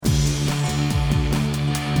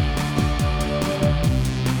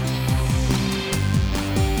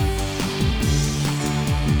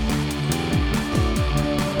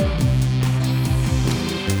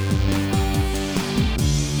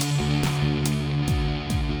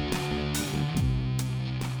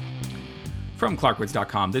From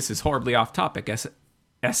ClarkWoods.com, this is horribly off topic.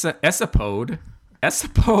 Esapode.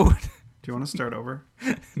 Esapode. Do you want to start over?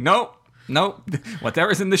 Nope.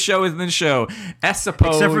 Whatever's in the show is in the show. Esapode.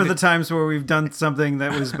 Except for the times where we've done something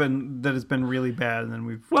that has been really bad, and then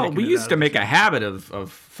we used to make a habit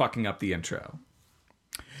of fucking up the intro.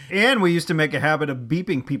 And we used to make a habit of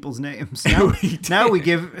beeping people's names. Now we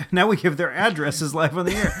give their addresses live on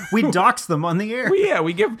the air. We dox them on the air.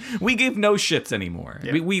 We give no shits anymore.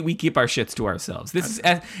 Yeah. We keep our shits to ourselves. This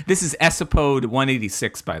is Esapode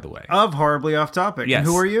 186, by the way. Of Horribly Off Topic. Yes. And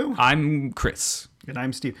who are you? I'm Chris. And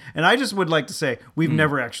I'm Steve. And I just would like to say we've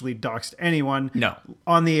never actually doxed anyone. No.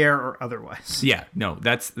 On the air or otherwise. Yeah. No.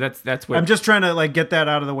 That's what I'm just trying to get that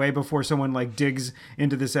out of the way before someone digs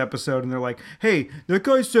into this episode and they're like, "Hey, that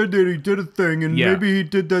guy said that he did a thing and maybe he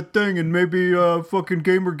did that thing and maybe fucking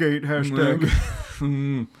Gamergate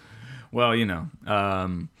hashtag." Well,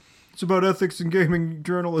 it's about ethics and gaming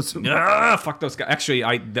journalism. Fuck those guys. Actually,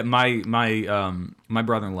 my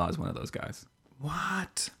brother-in-law is one of those guys.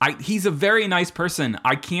 What? He's a very nice person.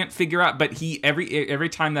 I can't figure out, but he every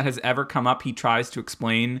time that has ever come up, he tries to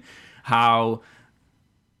explain how,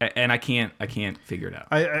 and I can't figure it out.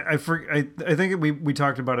 I think we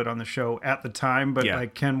talked about it on the show at the time,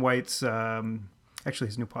 but Ken White's actually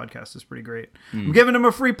his new podcast is pretty great. I'm giving him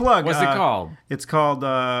a free plug. What's it called? It's called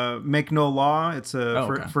Make No Law. It's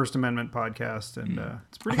a First Amendment podcast, and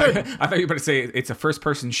it's pretty good. I thought you were about to say it's a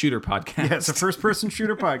first-person shooter podcast. Yeah, it's a first-person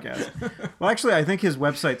shooter podcast. Well, actually, I think his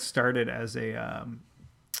website started as a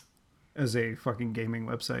fucking gaming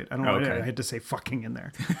website. I don't know. I had to say fucking in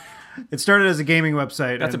there. It started as a gaming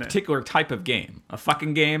website. That's a particular type of game. A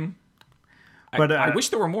fucking game. But I wish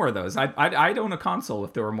there were more of those. I'd own a console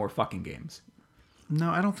if there were more fucking games. No,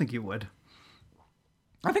 I don't think you would.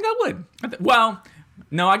 I think I would. Well,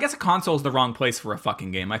 no, I guess a console is the wrong place for a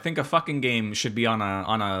fucking game. I think a fucking game should be on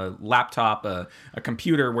a laptop, a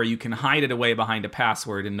computer where you can hide it away behind a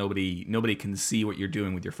password and nobody can see what you're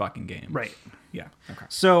doing with your fucking game. Right. Yeah. Okay.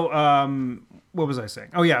 So, what was I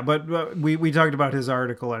saying? Oh yeah, but we talked about his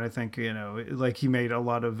article, and I think he made a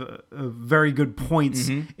lot of very good points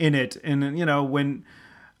in it, and when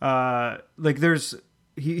there's.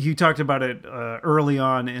 He talked about it early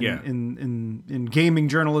on in gaming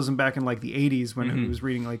journalism back in the 80s when he was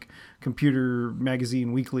reading Computer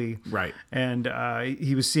Magazine Weekly. Right. And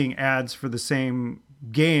he was seeing ads for the same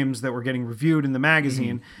games that were getting reviewed in the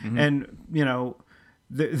magazine. And,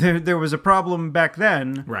 there was a problem back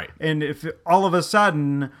then. Right. And if all of a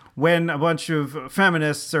sudden, when a bunch of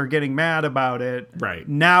feminists are getting mad about it, right,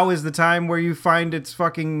 now is the time where you find it's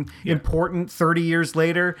fucking important 30 years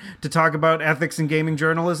later to talk about ethics in gaming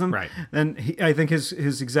journalism. Right. And I think his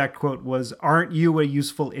exact quote was, "Aren't you a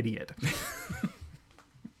useful idiot?"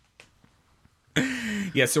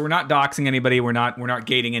 Yeah. So we're not doxing anybody. We're not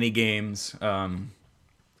gating any games. We're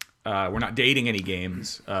not dating any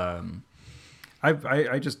games.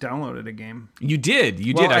 I just downloaded a game. You did.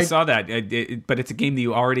 I saw that. But it's a game that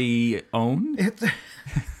you already own?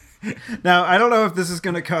 Now, I don't know if this is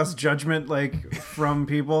going to cause judgment from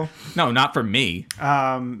people. No, not from me.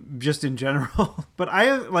 Just in general. But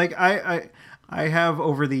I have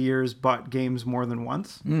over the years bought games more than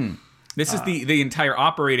once. This is the entire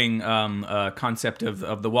operating concept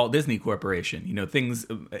of the Walt Disney Corporation. Things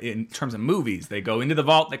in terms of movies, they go into the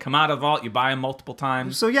vault, they come out of the vault, you buy them multiple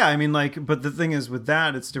times. So yeah, I mean, but the thing is with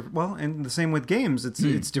that, it's different. Well, and the same with games, it's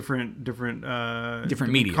different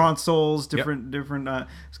media, consoles, different.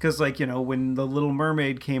 It's because when The Little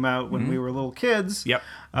Mermaid came out when we were little kids,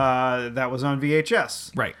 that was on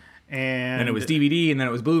VHS, right. And it was DVD, and then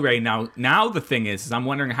it was Blu-ray. Now the thing is I'm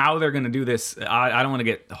wondering how they're going to do this. I don't want to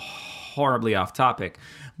get horribly off topic,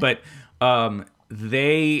 but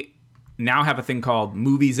they now have a thing called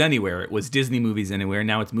Movies Anywhere. It was Disney Movies Anywhere.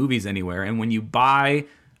 Now it's Movies Anywhere. And when you buy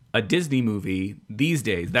a Disney movie these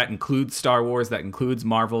days, that includes Star Wars, that includes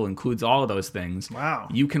Marvel, includes all of those things. Wow.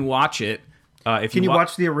 You can watch it. Can you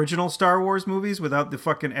watch the original Star Wars movies without the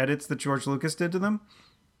fucking edits that George Lucas did to them?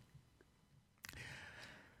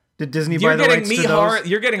 Did Disney buy the rights to those?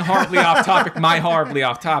 You're getting horribly off topic. My horribly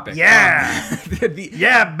off topic. Yeah.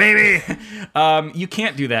 Yeah, baby. You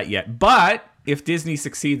can't do that yet. But if Disney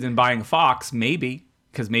succeeds in buying Fox, maybe.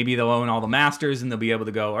 Because maybe they'll own all the masters and they'll be able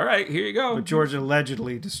to go, all right, here you go. But George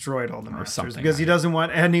allegedly destroyed all the masters because he doesn't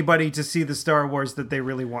want anybody to see the Star Wars that they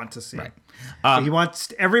really want to see. Right. So he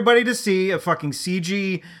wants everybody to see a fucking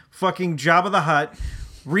CG fucking Jabba the Hutt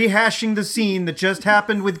rehashing the scene that just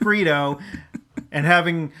happened with Greedo and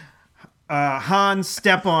having Han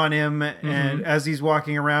step on him and as he's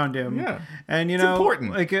walking around him. Yeah. And, it's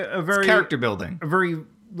important. like a very... It's character building. A very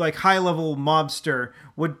like high level mobster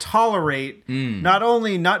would tolerate not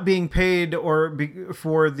only not being paid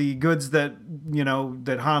for the goods that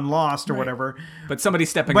that Han lost or whatever, but somebody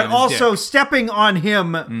stepping but on his also dick. stepping on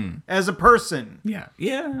him as a person. Yeah,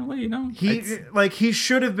 well, He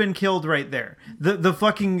should have been killed right there. The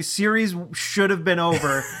fucking series should have been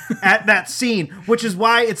over at that scene, which is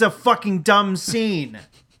why it's a fucking dumb scene.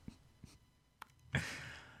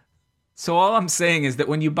 So all I'm saying is that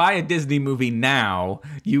when you buy a Disney movie now,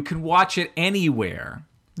 you can watch it anywhere,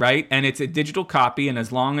 right? And it's a digital copy, and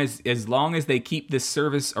as long as they keep this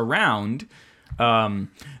service around,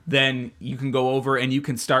 then you can go over and you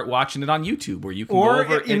can start watching it on YouTube, or you can go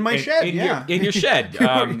over in my shed, in your shed.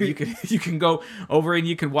 You can go over and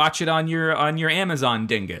you can watch it on your Amazon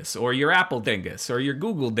Dingus, or your Apple Dingus, or your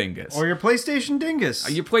Google Dingus, or your PlayStation Dingus.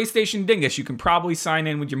 Your PlayStation Dingus. You can probably sign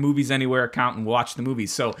in with your Movies Anywhere account and watch the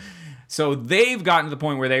movies. So they've gotten to the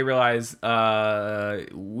point where they realize you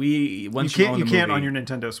can't on your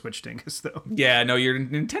Nintendo Switch Dingus though. Yeah, no, your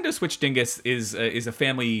Nintendo Switch Dingus is a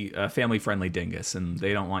family friendly dingus, and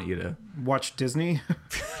they don't want you to watch Disney.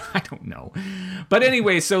 I don't know, but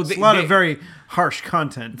anyway, so a lot of very harsh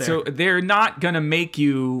content there. So they're not gonna make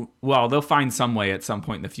you. Well, they'll find some way at some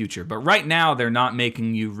point in the future, but right now they're not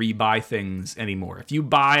making you rebuy things anymore. If you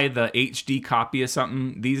buy the HD copy of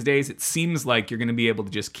something these days, it seems like you're gonna be able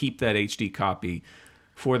to just keep that HD copy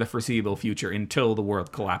for the foreseeable future until the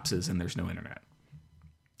world collapses and there's no internet,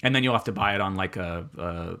 and then you'll have to buy it on like a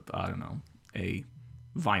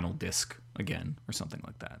vinyl disc again or something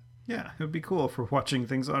like that. Yeah, it would be cool for watching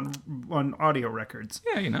things on audio records.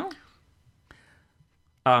 Yeah,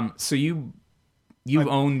 So you've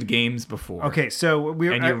owned games before. Okay, so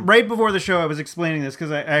right before the show, I was explaining this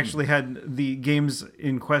because I actually had the games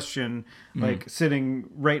in question like sitting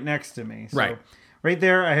right next to me. So right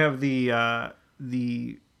there, I have the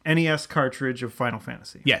NES cartridge of Final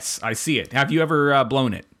Fantasy. Yes, I see it. Have you ever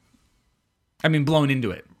blown it? I mean, blown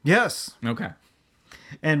into it. Yes. Okay.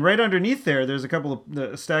 And right underneath there's a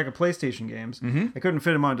stack of PlayStation games. Mm-hmm. I couldn't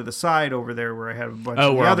fit them onto the side over there where I had a bunch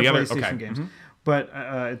of the other PlayStation games. Mm-hmm. But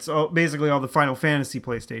it's basically all the Final Fantasy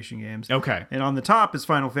PlayStation games. Okay. And on the top is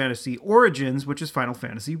Final Fantasy Origins, which is Final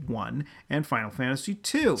Fantasy 1 and Final Fantasy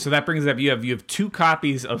 2. So that brings up you have two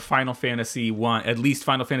copies of Final Fantasy 1, at least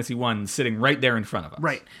Final Fantasy 1, sitting right there in front of us.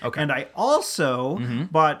 Right. Okay. And I also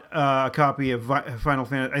bought a copy of Final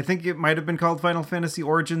Fantasy. I think it might have been called Final Fantasy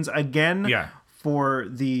Origins again. Yeah. For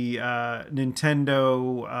the Nintendo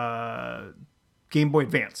Game Boy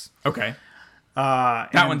Advance. Okay.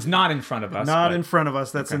 That one's not in front of us. In front of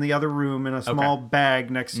us. That's in the other room in a small bag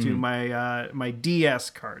next to my DS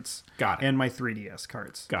cards. Got it. And my 3DS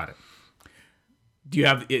cards. Got it. Do you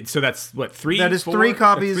have it? So that's what, three? That is 3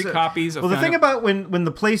 copies. 3 copies. Well, the thing about when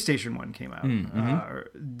the PlayStation 1 came out,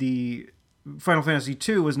 the Final Fantasy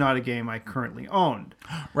 2 was not a game I currently owned.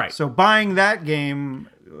 Right. So buying that game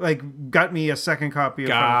got me a second copy of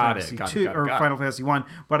Final Fantasy 2 or Final Fantasy 1,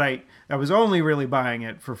 but I was only really buying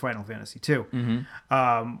it for Final Fantasy 2.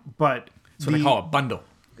 But so they call it a bundle.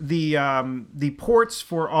 The ports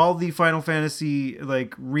for all the Final Fantasy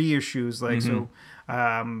reissues,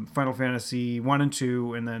 Final Fantasy 1 and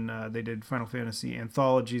 2, and then they did Final Fantasy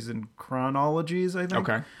anthologies and chronologies, I think.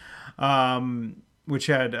 Okay. Which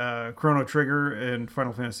had Chrono Trigger and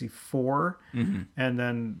Final Fantasy 4, and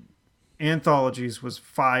then anthologies was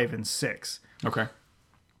 5 and 6. Okay.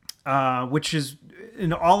 Which is,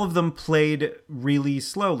 and all of them played really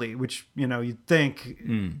slowly, which you'd think.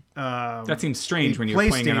 That seems strange when you're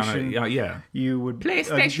playing it on a You would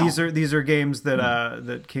PlayStation. These are games that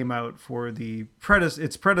that came out for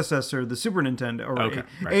its predecessor, the Super Nintendo, or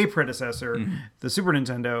a predecessor, the Super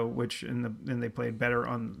Nintendo, which and they played better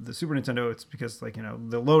on the Super Nintendo. It's because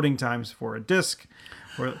the loading times for a disc.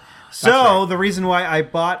 The reason why I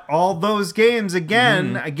bought all those games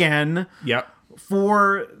again. Yep.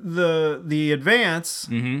 For the Advance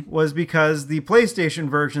was because the PlayStation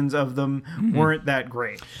versions of them weren't that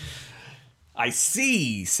great. I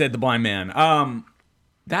see, said the blind man.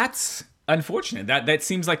 That's unfortunate. That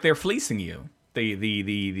seems like they're fleecing you.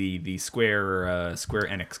 The Square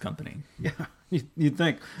Enix company. Yeah, you'd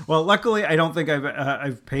think. Well, luckily, I don't think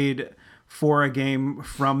I've paid for a game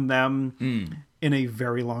from them in a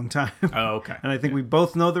very long time. Oh, okay. And I think we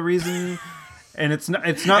both know the reason. And it's not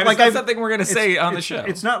and like it's something we're going to say on the show.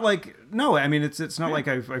 It's not like it's not like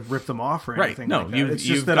I've ripped them off or anything. No, like that. It's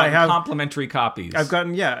you've just that gotten I have complimentary copies. I've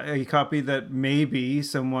gotten a copy that maybe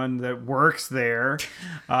someone that works there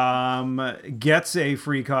gets a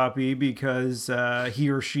free copy because he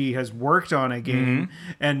or she has worked on a game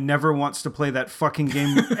and never wants to play that fucking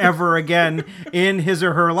game ever again in his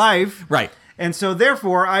or her life. Right. And so,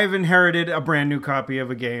 therefore, I've inherited a brand new copy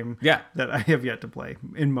of a game Yeah. that I have yet to play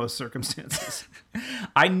in most circumstances.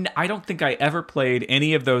 I don't think I ever played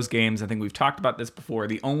any of those games. I think we've talked about this before.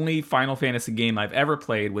 The only Final Fantasy game I've ever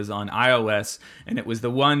played was on iOS, and it was the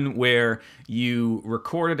one where you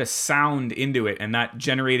recorded a sound into it, and that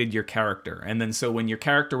generated your character. And then so when your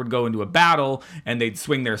character would go into a battle, and they'd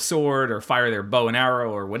swing their sword or fire their bow and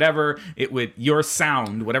arrow or whatever, your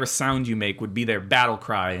sound, whatever sound you make, would be their battle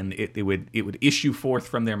cry, and it would issue forth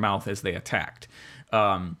from their mouth as they attacked.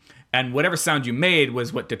 And whatever sound you made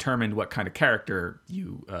was what determined what kind of character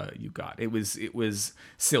you got. It was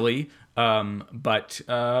silly, but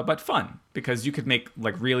fun, because you could make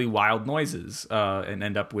like really wild noises and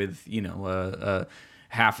end up with a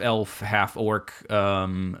half elf, half orc,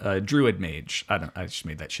 druid mage. I just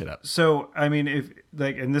made that shit up. So, I mean,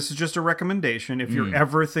 and this is just a recommendation, if you're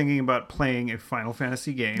ever thinking about playing a Final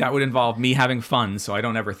Fantasy game, That would involve me having fun, so I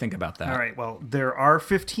don't ever think about that. all right, well, there are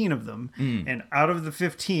 15 of them, and out of the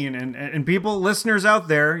 15, and people, listeners out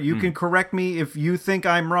there, you can correct me if you think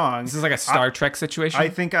I'm wrong. This is like a Star Trek situation. I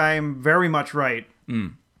think I'm very much right.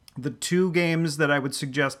 The two games that I would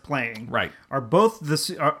suggest playing are both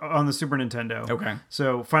on the Super Nintendo. Okay.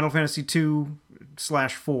 So Final Fantasy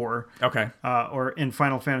 2/4. Okay. Or in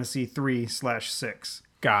Final Fantasy 3/6.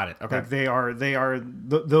 Got it. Okay. Like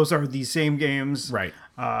those are the same games. Right.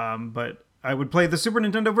 But I would play the Super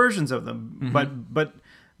Nintendo versions of them. But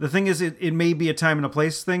the thing is, it may be a time and a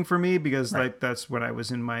place thing for me, because like that's when I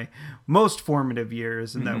was in my most formative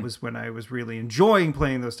years, and that was when I was really enjoying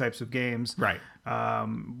playing those types of games. Right.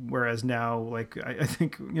 Whereas now, like I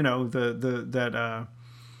think that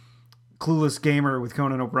Clueless Gamer with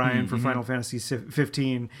Conan O'Brien for Final Fantasy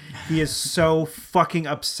 15, he is so fucking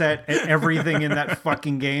upset at everything in that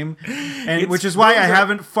fucking game, and which is why I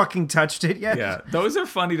haven't fucking touched it yet. Yeah, those are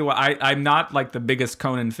funny to watch. I'm not like the biggest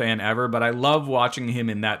Conan fan ever, but I love watching him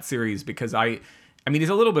in that series because I mean, he's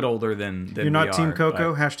a little bit older than You're not Team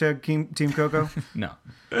Coco? Hashtag Team Coco? No.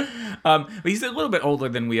 But he's a little bit older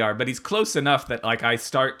than we are, but he's close enough that like I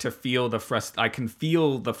start to feel I can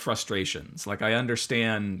feel the frustrations. Like I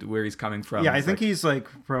understand where he's coming from. Yeah, I think he's like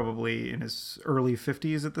probably in his early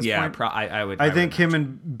 50s at this point. Yeah, I think him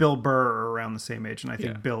and Bill Burr are around the same age, and I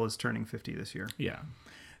think Bill is turning 50 this year. Yeah.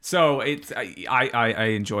 So I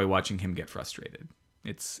enjoy watching him get frustrated.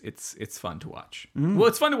 It's fun to watch. Well,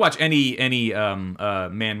 it's fun to watch any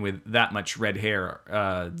man with that much red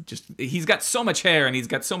hair. He's got so much hair, and he's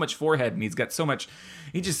got so much forehead, and he's got so much.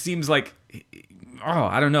 He just seems like,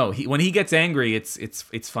 I don't know. When he gets angry,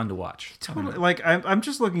 it's fun to watch. Totally. Like I'm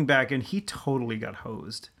just looking back, and he totally got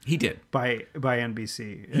hosed. He did by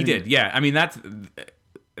NBC. He did. Yeah. I mean that's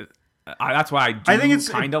why I think it's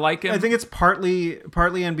kind of like him. I think it's partly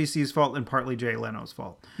NBC's fault and partly Jay Leno's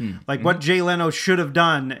fault. What Jay Leno should have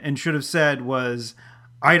done and should have said was,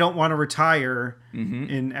 I don't want to retire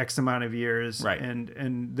in X amount of years. Right.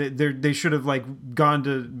 And they should have like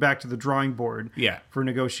gone back to the drawing board for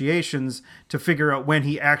negotiations to figure out when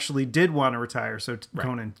he actually did want to retire, so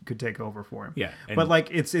Conan could take over for him. Yeah. But like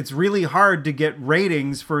it's really hard to get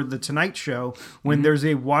ratings for the Tonight Show when there's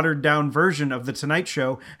a watered down version of the Tonight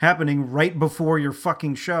Show happening right before your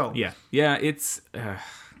fucking show. Yeah. Yeah, it's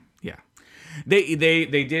They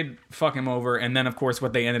did fuck him over, and then of course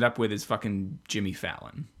what they ended up with is fucking Jimmy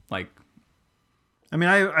Fallon. Like, I mean,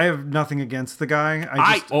 I have nothing against the guy.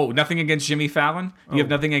 Nothing against Jimmy Fallon. You have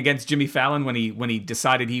nothing against Jimmy Fallon when he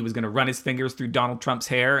decided he was going to run his fingers through Donald Trump's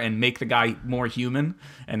hair and make the guy more human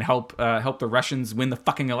and help the Russians win the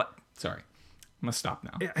fucking Sorry, I'm gonna stop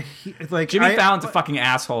now. Jimmy Fallon's a fucking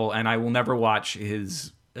asshole, and I will never watch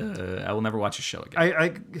his. I will never watch his show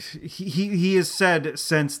again. He has said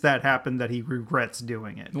since that happened that he regrets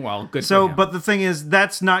doing it. Well, good. So, for him. but the thing is,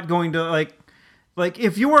 that's not going to like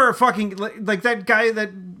if you were a fucking like that guy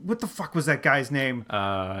what the fuck was that guy's name?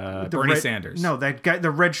 Bernie Sanders. No, that guy,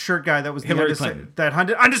 the red shirt guy that was Hillary Clinton. That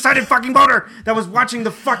undecided fucking voter that was watching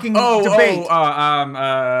the fucking debate.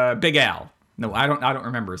 Big Al. No, I don't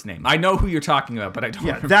remember his name. I know who you're talking about, but I don't.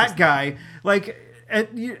 remember that guy. Like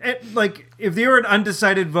if you're an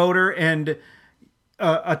undecided voter and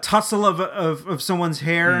a tussle of someone's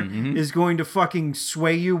hair is going to fucking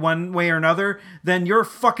sway you one way or another, then you're a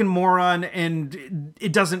fucking moron, and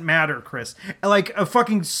it doesn't matter, Chris. Like a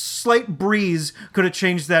fucking slight breeze could have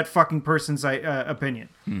changed that fucking person's opinion.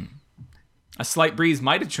 A slight breeze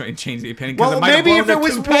might have changed the opinion. Well, maybe if it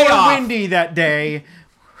was more windy that day,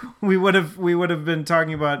 we would have been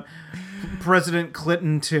talking about President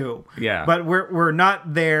Clinton too. Yeah. But we're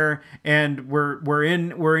not there, and we're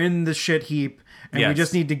in the shit heap, and we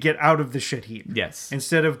just need to get out of the shit heap. Yes.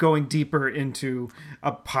 Instead of going deeper into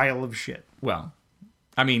a pile of shit. Well,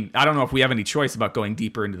 I mean, I don't know if we have any choice about going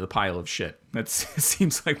deeper into the pile of shit. It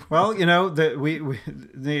seems like Well, you know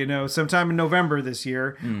that sometime in November this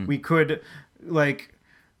year we could like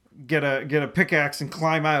get a pickaxe and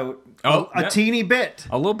climb out a teeny bit.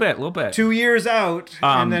 A little bit. 2 years out,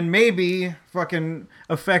 and then maybe fucking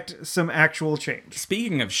affect some actual change.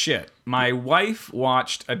 Speaking of shit, my wife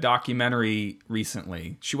watched a documentary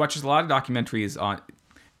recently. She watches a lot of documentaries on...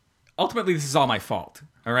 Ultimately, this is all my fault,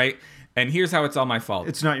 all right? And here's how it's all my fault.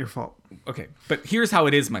 It's not your fault. Okay, but here's how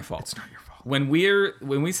it is my fault. It's not your fault. When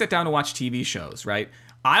we sit down to watch TV shows, right?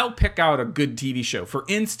 I'll pick out a good TV show. For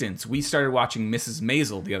instance, we started watching Mrs.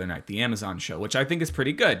 Maisel the other night, the Amazon show, which I think is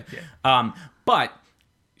pretty good. Yeah. But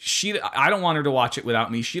I don't want her to watch it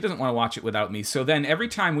without me. She doesn't want to watch it without me. So then every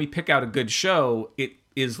time we pick out a good show, it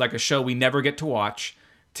is like a show we never get to watch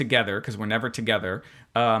together because we're never together.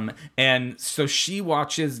 And so she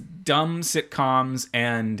watches dumb sitcoms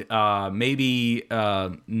and maybe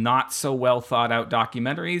not so well thought out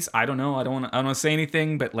documentaries. I don't know. I don't want to say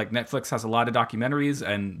anything, but like Netflix has a lot of documentaries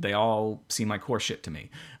and they all seem like horseshit to me.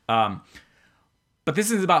 But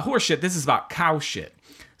this is about horseshit. This is about cow shit.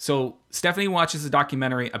 So Stephanie watches a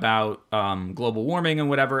documentary about global warming and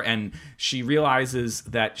whatever, and she realizes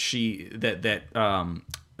that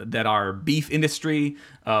that our beef industry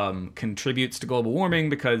contributes to global warming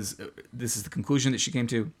because this is the conclusion that she came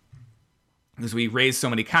to. Because we raise so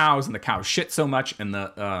many cows and the cows shit so much, and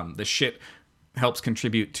the shit helps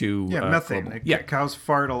contribute to methane. Cows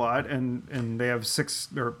fart a lot, and they have 6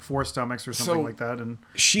 or 4 stomachs or something like that. And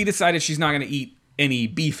she decided she's not going to eat any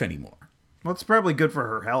beef anymore. Well, it's probably good for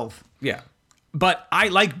her health. Yeah. But I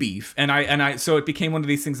like beef, and I so it became one of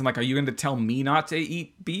these things. I'm like, are you going to tell me not to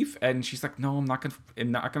eat beef? And she's like, no, I'm not going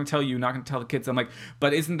to tell you, not going to tell the kids. I'm like,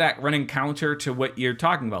 but isn't that running counter to what you're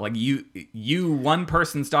talking about? Like you one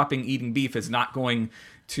person stopping eating beef is not going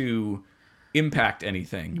to impact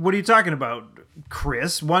anything. What are you talking about,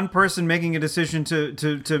 Chris? One person making a decision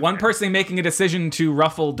to one person making a decision to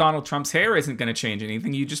ruffle Donald Trump's hair isn't going to change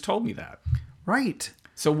anything. You just told me that. Right.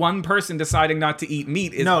 So one person deciding not to eat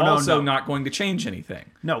meat is not going to change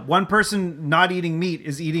anything. No, one person not eating meat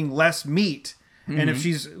is eating less meat. Mm-hmm. And if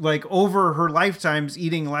she's like over her lifetimes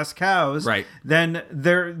eating less cows, right, then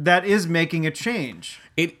that is making a change.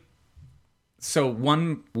 So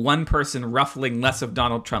one person ruffling less of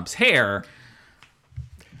Donald Trump's hair.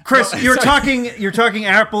 Chris, you're talking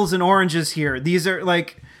apples and oranges here. These are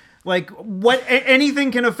like what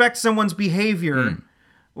anything can affect someone's behavior.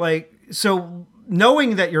 Like, so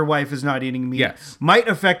knowing that your wife is not eating meat might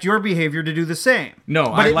affect your behavior to do the same. No,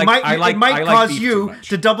 but it might cause you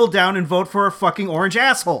to double down and vote for a fucking orange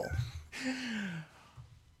asshole.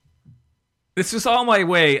 This was all my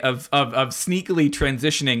way of sneakily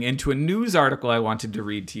transitioning into a news article I wanted to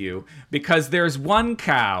read to you, because there's one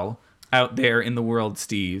cow out there in the world,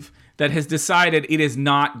 Steve, that has decided it is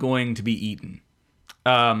not going to be eaten.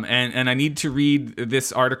 And I need to read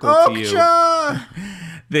this article to you.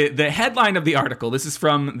 The headline of the article, this is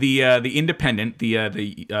from the Independent, the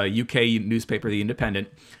UK newspaper, The Independent.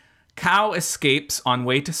 Cow escapes on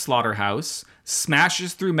way to slaughterhouse,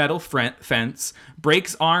 smashes through metal fence,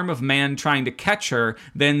 breaks arm of man trying to catch her,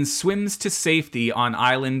 then swims to safety on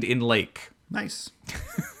island in lake. Nice.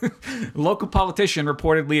 Local politician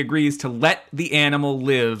reportedly agrees to let the animal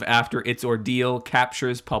live after its ordeal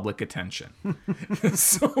captures public attention.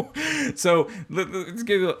 So let's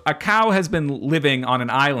give you, a cow has been living on an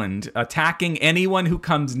island, attacking anyone who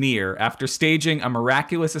comes near after staging a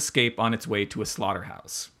miraculous escape on its way to a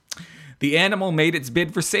slaughterhouse. The animal made its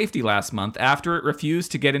bid for safety last month after it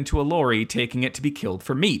refused to get into a lorry taking it to be killed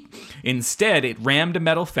for meat. Instead, it rammed a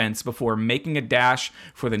metal fence before making a dash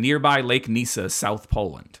for the nearby Lake Nisa, South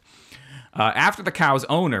Poland. After the cow's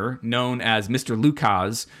owner, known as Mr.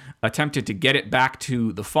 Lukas, attempted to get it back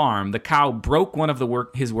to the farm, the cow broke one of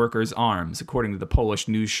his workers' arms, according to the Polish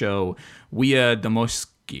news show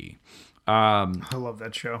Wiadomości. I love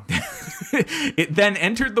that show. It then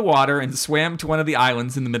entered the water and swam to one of the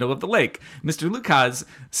islands in the middle of the lake. Mr. Lukas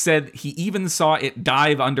said he even saw it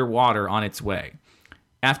dive underwater on its way.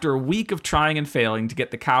 After a week of trying and failing to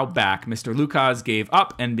get the cow back, Mr. Lukas gave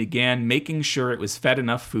up and began making sure it was fed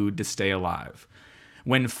enough food to stay alive.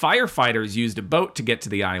 When firefighters used a boat to get to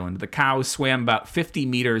the island, the cow swam about 50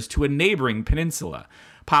 meters to a neighboring peninsula.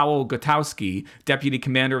 Paweł Gotowski, deputy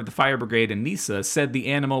commander of the fire brigade in Nisa, said the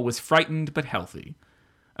animal was frightened but healthy.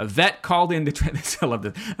 A vet called in to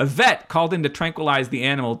tranquilize the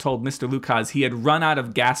animal told Mr. Lukas he had run out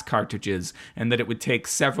of gas cartridges and that it would take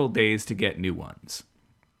several days to get new ones.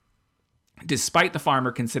 Despite the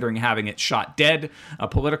farmer considering having it shot dead, a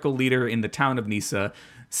political leader in the town of Nisa,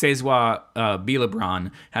 Cesar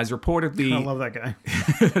Bilebron, has reportedly I love that guy.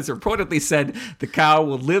 has reportedly said the cow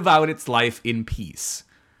will live out its life in peace.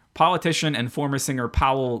 Politician and former singer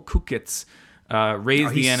Powell Kukitz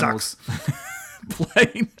raised the animals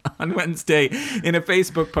plain on Wednesday in a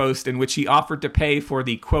Facebook post in which he offered to pay for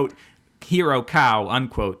the, quote, hero cow,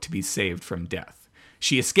 unquote, to be saved from death.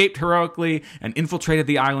 She escaped heroically and infiltrated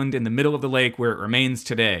the island in the middle of the lake where it remains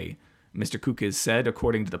today, Mr. Kukiz said,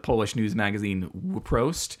 according to the Polish news magazine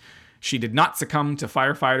Wprost. She did not succumb to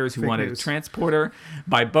firefighters who wanted to transport her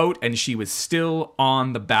by boat, and she was still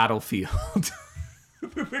on the battlefield.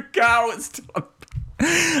 The cow is still...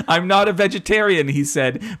 I'm not a vegetarian, he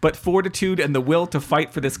said, but fortitude and the will to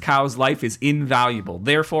fight for this cow's life is invaluable.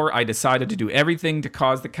 Therefore, I decided to do everything to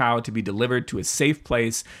cause the cow to be delivered to a safe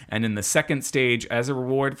place, and in the second stage, as a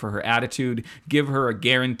reward for her attitude, give her a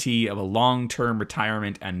guarantee of a long-term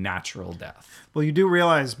retirement and natural death. Well, you do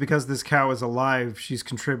realize because this cow is alive, she's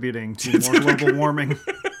contributing to more global warming.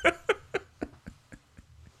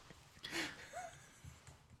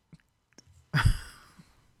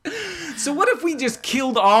 So what if we just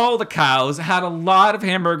killed all the cows, had a lot of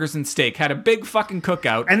hamburgers and steak, had a big fucking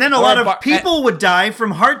cookout, and then a lot of people would die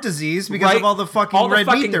from heart disease because of all the fucking all red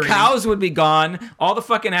the fucking meat. Cows would be gone. All the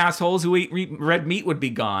fucking assholes who eat red meat would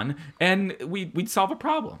be gone, and we'd solve a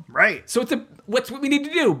problem. Right. So what's what we need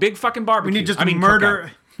to do? Big fucking barbecue. We need just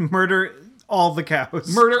murder all the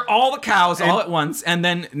cows. Murder all the cows all at once, and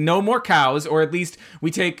then no more cows, or at least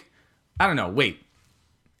we take. I don't know. Wait.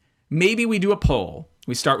 Maybe we do a poll.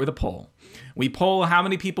 We start with a poll. We poll how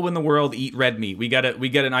many people in the world eat red meat. We get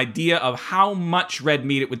an idea of how much red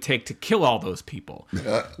meat it would take to kill all those people.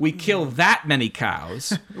 We kill that many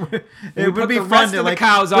cows. It would be fun to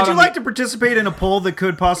would you like to participate in a poll that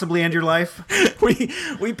could possibly end your life?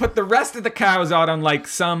 We put the rest of the cows out on like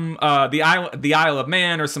some the Isle of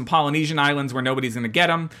Man or some Polynesian islands where nobody's gonna get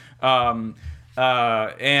them.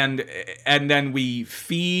 And then we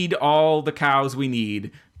feed all the cows we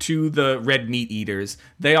need to the red meat eaters.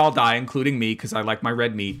 They all die, including me, because I like my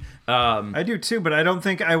red meat. I do too, but I don't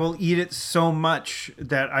think I will eat it so much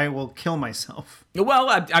that I will kill myself. Well,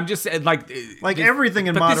 I'm just like everything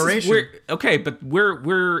in moderation.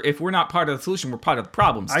 We're if we're not part of the solution, we're part of the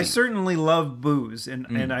problem. Steve. I certainly love booze,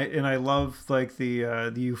 and I love like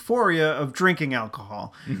the euphoria of drinking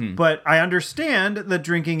alcohol. Mm-hmm. But I understand that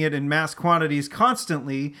drinking it in mass quantities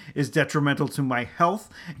constantly is detrimental to my health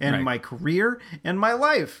and my career and my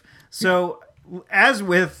life. So. As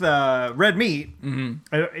with red meat,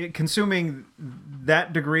 consuming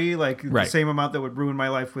that degree, like the same amount that would ruin my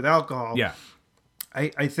life with alcohol. Yeah,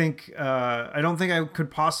 I think I don't think I could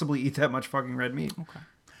possibly eat that much fucking red meat. Okay.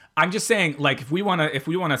 I'm just saying, like, if we want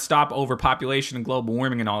to stop overpopulation and global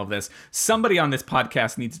warming and all of this, somebody on this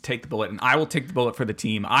podcast needs to take the bullet, and I will take the bullet for the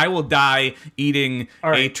team. I will die eating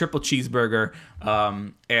a triple cheeseburger,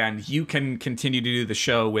 and you can continue to do the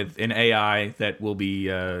show with an AI that will be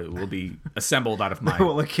assembled out of my.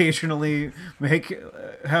 Will occasionally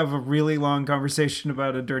have a really long conversation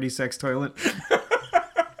about a dirty sex toilet.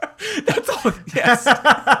 That's all. Yes.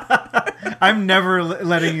 I'm never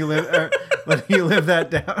letting you live that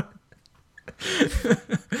down.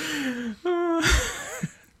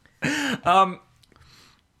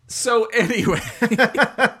 So anyway,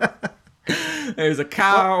 there's a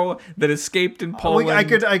cow that escaped in Poland. I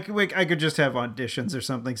could just have auditions or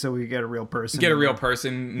something, so we get a real person. Get a real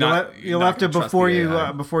person. You'll have to before you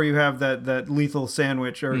have that lethal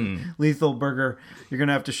sandwich or lethal burger. You're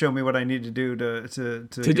gonna have to show me what I need to do to get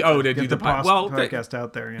the podcast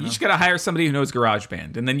out there. You just gotta hire somebody who knows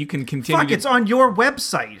GarageBand, and then you can continue. Fuck, it's on your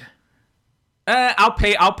website. I'll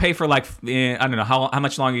pay for like I don't know how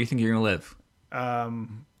much longer you think you're gonna live.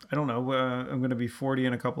 I don't know. I'm going to be 40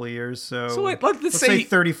 in a couple of years, so let's say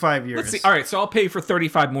 35 years. Let's see. All right, so I'll pay for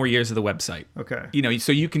 35 more years of the website. Okay.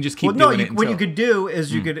 So you can just keep doing it. What you could do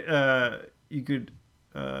is you could the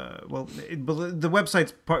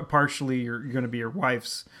website's partially you're going to be your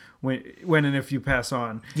wife's when and if you pass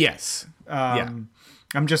on. Yes. I'm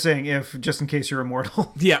just saying just in case you're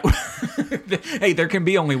immortal. Yeah. Hey, there can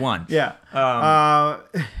be only one. Yeah.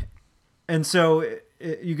 And so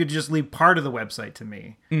you could just leave part of the website to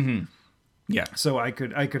me. Mm-hmm. Yeah. So I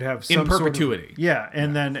could have some in perpetuity.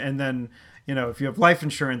 And then if you have life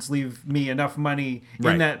insurance, leave me enough money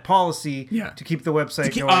in that policy to keep the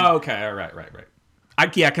website going. Oh, okay. All right.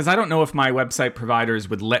 Because I don't know if my website providers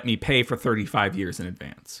would let me pay for 35 years in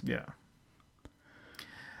advance. Yeah.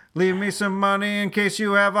 Leave me some money in case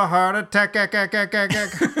you have a heart attack.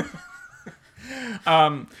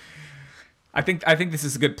 I think this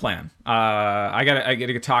is a good plan. I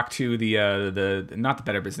gotta talk to the not the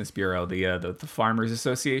Better Business Bureau, the Farmers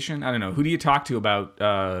Association. I don't know, who do you talk to about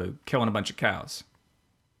killing a bunch of cows?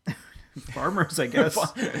 Farmers, I guess.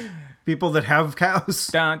 People that have cows.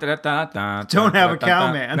 Don't Don't have a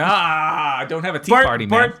cow, man. Nah, don't have a tea party,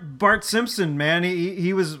 man. Bart Simpson, man.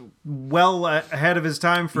 He was well ahead of his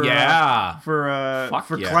time for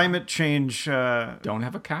climate change. Don't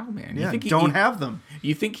have a cow, man. Yeah, don't have them.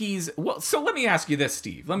 You think he's well? So let me ask you this,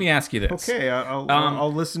 Steve. Let me ask you this. Okay,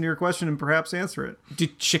 I'll listen to your question and perhaps answer it. Do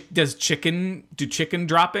chicken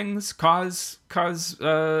droppings cause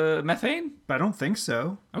methane? I don't think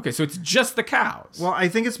so. Okay, so it's just the cows. Well, I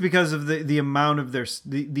think it's because of the amount of their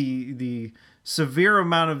the severe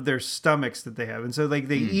amount of their stomachs that they have, and so like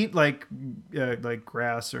they eat like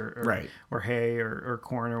grass or hay or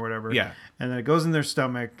corn or whatever. Yeah, and then it goes in their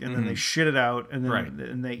stomach, and then they shit it out, and then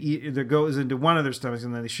and they eat. It goes into one of their stomachs,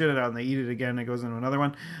 and then they shit it out, and they eat it again. And it goes into another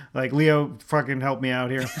one. Like, Leo, fucking help me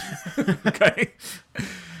out here. Okay.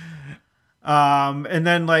 And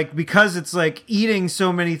then like, because it's like eating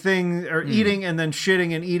so many things, or eating and then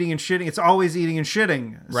shitting and eating and shitting, it's always eating and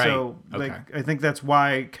shitting. Right. So like, I think that's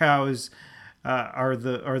why cows are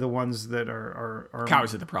the ones that are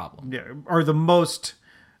cows are the problem. Yeah, are the most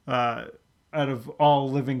out of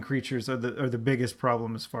all living creatures, are the biggest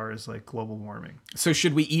problem as far as like global warming. So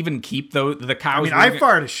should we even keep the cows? I mean, I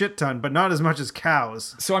fart a shit ton, but not as much as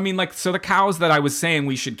cows. So I mean, like, so the cows that I was saying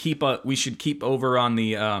we should keep over on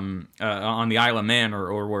the Isle of Man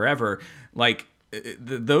or wherever, like.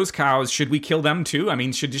 Those cows, should we kill them too? I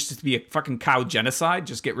mean, should just be a fucking cow genocide?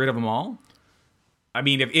 Just get rid of them all? I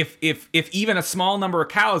mean, if even a small number of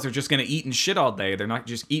cows are just going to eat and shit all day, they're not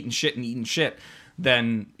just eating shit,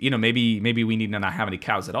 then, you know, maybe we need to not have any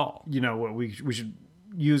cows at all. You know what? We should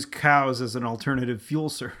use cows as an alternative fuel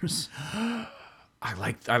source. I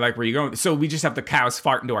like where you're going. So we just have the cows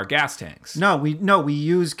fart into our gas tanks. No, we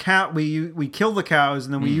use we kill the cows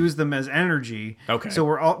and then we use them as energy. Okay. So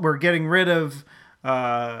we're getting rid of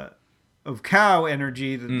cow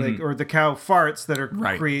energy, like, or the cow farts that are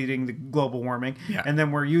creating the global warming, and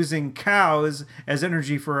then we're using cows as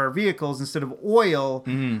energy for our vehicles instead of oil,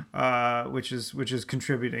 which is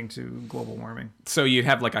contributing to global warming. So you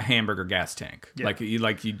have like a hamburger gas tank, like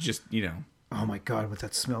you just, you know. Oh my God, would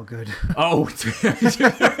that smell good? Oh,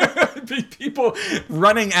 people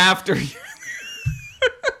running after you.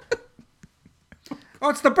 Oh,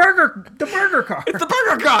 it's the burger car. It's the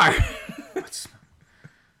burger car.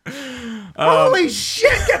 Holy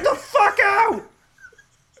shit, get the fuck out.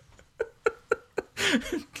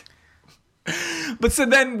 But so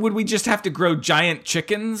then would we just have to grow giant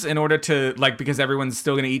chickens in order to, like, because everyone's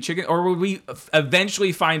still going to eat chicken? Or would we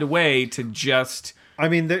eventually find a way to just... I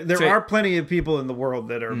mean, there are plenty of people in the world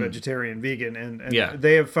that are vegetarian, vegan, and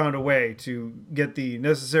they have found a way to get the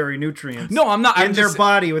necessary nutrients in their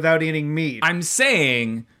body without eating meat. I'm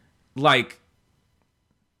saying, like,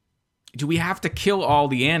 do we have to kill all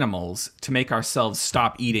the animals to make ourselves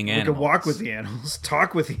stop eating animals? We can walk with the animals,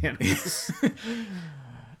 talk with the animals.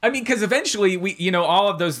 I mean, because eventually all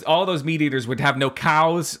of those meat eaters would have no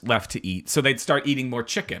cows left to eat, so they'd start eating more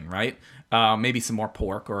chicken, right? Maybe some more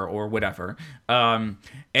pork or whatever.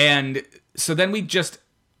 And so then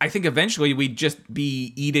I think eventually we'd just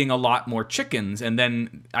be eating a lot more chickens, and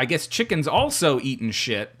then I guess chickens also eating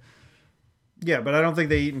shit. Yeah, but I don't think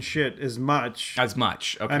they eat shit as much. Okay.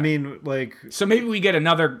 I mean, like... So maybe we get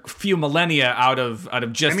another few millennia out of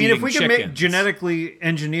just eating chickens. If we can make genetically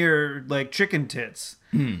engineer, like, chicken tits,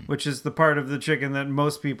 which is the part of the chicken that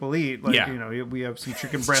most people eat. Like, we have some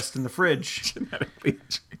chicken breast in the fridge. Genetically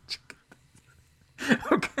chicken.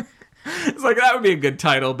 Okay. It's like, that would be a good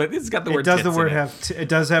title, but it's got the word tits in it. It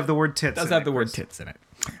does have the word tits in it. It does have the word tits in it.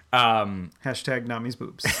 Hashtag Nami's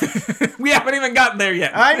boobs. We haven't even gotten there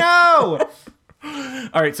yet. I know!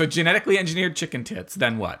 All right, so genetically engineered chicken tits,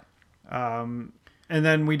 then what? And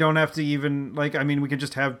then we don't have to even, like, I mean, we can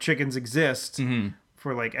just have chickens exist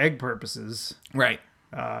for, like, egg purposes. Right.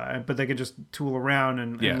 But they could just tool around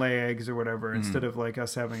and lay eggs or whatever, instead of, like,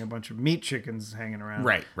 us having a bunch of meat chickens hanging around.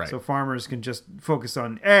 Right. So farmers can just focus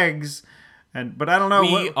on eggs. But I don't know.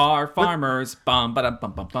 We are farmers. Bum, ba-dum,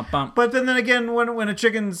 bum, bum, bum, bum. But then again, when a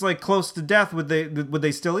chicken's, like, close to death, would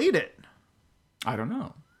they still eat it? I don't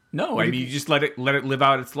know. No, I mean, you just let it live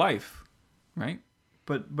out its life, right?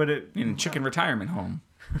 But it in a chicken retirement home,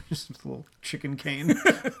 just a little chicken cane.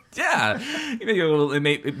 Yeah, maybe a little,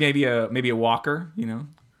 maybe a walker, you know.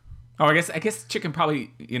 Oh, I guess chicken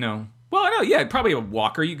probably, you know. Well, no, yeah, probably a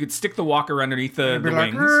walker. You could stick the walker underneath the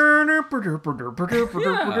wings.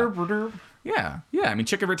 Yeah. I mean,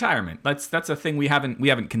 chicken retirement. That's a thing we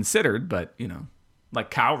haven't considered, but you know. like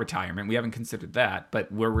cow retirement. We haven't considered that,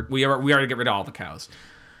 but we are to get rid of all the cows.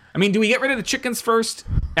 I mean, do we get rid of the chickens first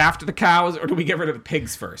after the cows, or do we get rid of the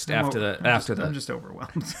pigs first after the? I'm just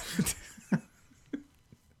overwhelmed.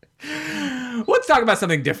 Let's talk about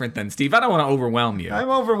something different then, Steve. I don't want to overwhelm you. I'm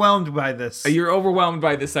overwhelmed by this. You're overwhelmed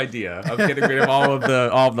by this idea of getting rid of all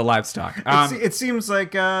of the livestock. It seems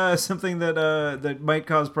like something that might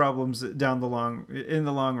cause problems in the long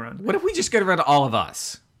run. What if we just get rid of all of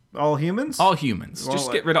us? All humans? All humans.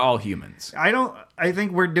 Just get rid of all humans. I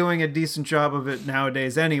think we're doing a decent job of it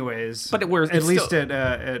nowadays, anyways. But at least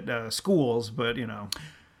at schools. But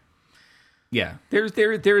yeah, there's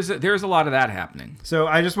a lot of that happening. So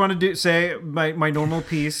I just want to say my normal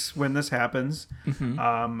piece when this happens.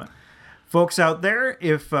 Mm-hmm. Folks out there,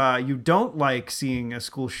 if you don't like seeing a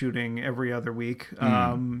school shooting every other week,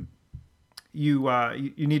 you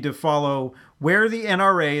need to follow where the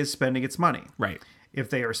NRA is spending its money. Right. If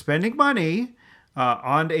they are spending money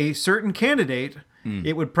on a certain candidate,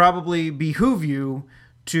 it would probably behoove you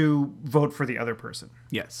to vote for the other person.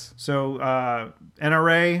 Yes. So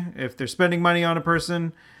NRA, if they're spending money on a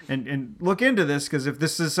person, and look into this, because if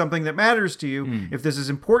this is something that matters to you, if this is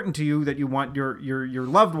important to you, that you want your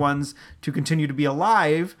loved ones to continue to be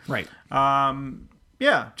alive, right?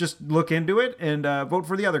 Yeah, just look into it and vote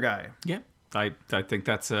for the other guy. Yeah, I think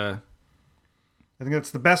that's a. I think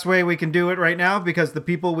that's the best way we can do it right now, because the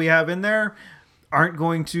people we have in there aren't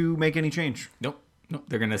going to make any change. Nope.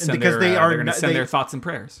 They're going to send their thoughts and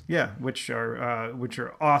prayers. Yeah, which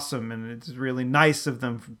are awesome, and it's really nice of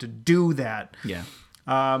them to do that. Yeah.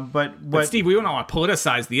 But Steve, we don't want to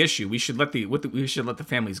politicize the issue. We should let the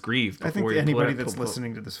families grieve. I think anybody that's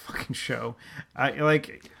listening to this fucking show, I'm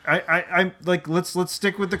like, let's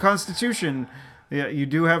stick with the Constitution. Yeah, you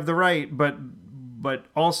do have the right, but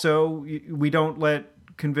also we don't let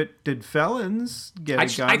convicted felons get a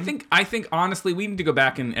gun. I think honestly, we need to go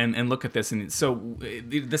back and look at this. And so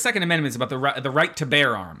the Second Amendment is about the right to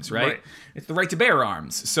bear arms, right? It's the right to bear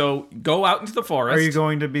arms. So go out into the forest. Are you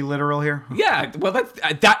going to be literal here? Yeah. Well,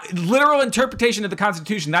 that literal interpretation of the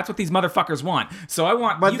Constitution. That's what these motherfuckers want. So I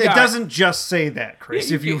want. But it doesn't just say that,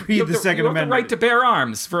 Chris. If you read the Second Amendment, the right to bear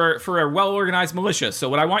arms for a well-organized militia. So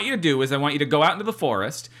what I want you to do is I want you to go out into the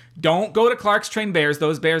forest. Don't go to Clark's trained bears.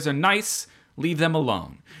 Those bears are nice. Leave them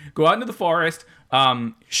alone. Go out into the forest,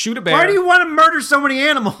 shoot a bear. Why do you want to murder so many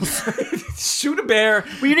animals? Shoot a bear.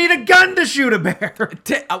 Well, you need a gun to shoot a bear.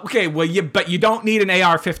 Okay, well, but you don't need an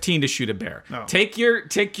AR-15 to shoot a bear. No. Take your.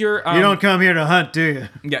 You don't come here to hunt, do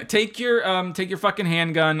you? Yeah, take your fucking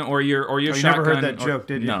handgun or your shotgun. You never heard that joke,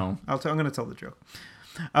 did you? No. I'm going to tell the joke.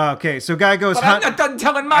 Okay, so guy goes. But I'm not done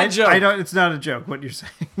telling my joke. I don't. It's not a joke. What you're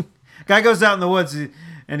saying. Guy goes out in the woods.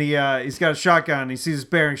 And he's got a shotgun. And he sees his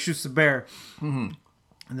bear and he shoots the bear. Mm-hmm.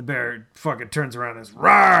 And the bear fucking turns around and is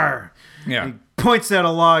rawr. Yeah. And he points at a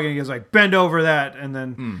log and he goes like, bend over that. And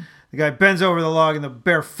then the guy bends over the log and the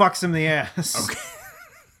bear fucks him in the ass. Okay.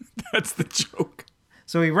 That's the joke.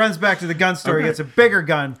 So he runs back to the gun store. Okay. He gets a bigger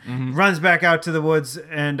gun. Mm-hmm. Runs back out to the woods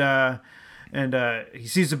and he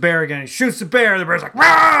sees the bear again. He shoots the bear. The bear's like,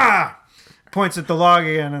 rawr! Points at the log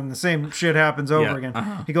again, and the same shit happens over again.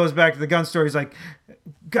 Uh-huh. He goes back to the gun store. He's like,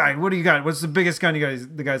 guy, what do you got? What's the biggest gun you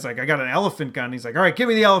got? The guy's like, I got an elephant gun. He's like, all right, give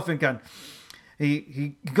me the elephant gun.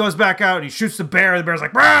 He goes back out and he shoots the bear. The bear's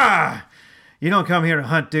like, rah! You don't come here to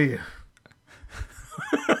hunt, do you?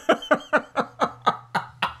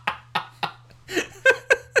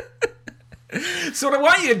 So what I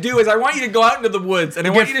want you to do is I want you to go out into the woods and I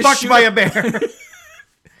want you to fucked shoot by a bear.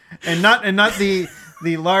 and not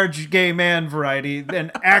the large gay man variety,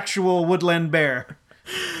 an actual woodland bear.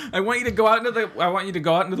 I want you to go out into the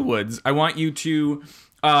woods. I want you to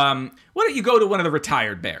why don't you go to one of the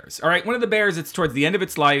retired bears? All right, one of the bears. It's towards the end of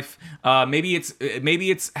its life. Maybe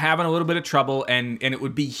it's having a little bit of trouble, and it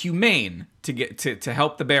would be humane to get to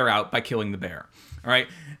help the bear out by killing the bear. All right.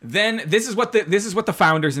 Then this is what the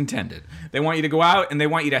founders intended. They want you to go out and they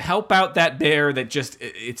want you to help out that bear that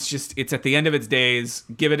it's at the end of its days.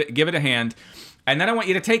 Give it a hand. And then I want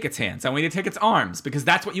you to take its hands. I want you to take its arms, because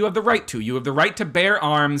that's what you have the right to. You have the right to bear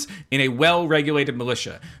arms in a well-regulated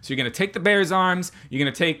militia. So you're going to take the bear's arms. You're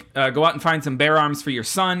going to go out and find some bear arms for your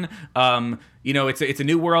son. It's a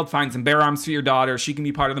new world. Find some bear arms for your daughter. She can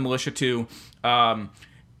be part of the militia too.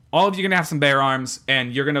 All of you are going to have some bear arms,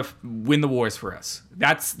 and you're going to win the wars for us.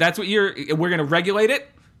 That's what we're going to regulate it.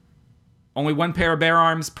 Only one pair of bear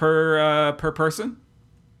arms per person.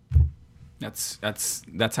 That's how it's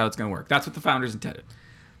going to work. That's what the founders intended.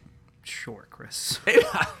 Sure, Chris.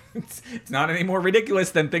 It's not any more ridiculous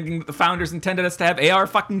than thinking that the founders intended us to have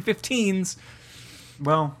AR-15s.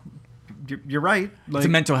 Well, you're right. It's Like, a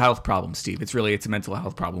mental health problem, Steve. It's a mental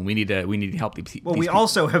health problem. We need to help these people. well, we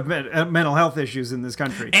also have mental health issues in this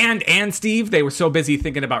country. And Steve, they were so busy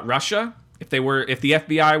thinking about Russia. If the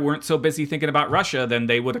FBI weren't so busy thinking about Russia, then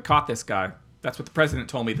they would have caught this guy. That's what the president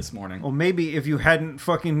told me this morning. Well, maybe if you hadn't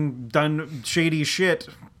fucking done shady shit,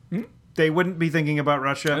 they wouldn't be thinking about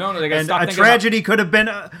Russia. No, they gotta and stop a thinking tragedy could have been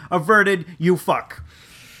averted. You fuck.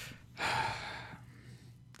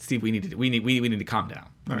 Steve, we need to calm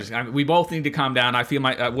down. We both need to calm down. I feel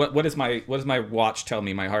my what does my watch tell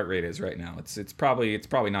me my heart rate is right now? It's probably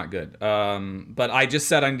not good. But I just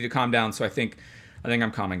said I need to calm down, so I think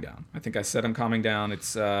I'm calming down. I think I said I'm calming down. It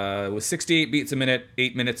was 68 beats a minute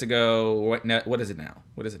 8 minutes ago. What is it now?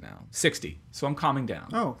 60. So I'm calming down.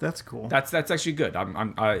 Oh, that's cool. That's actually good.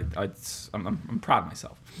 I'm proud of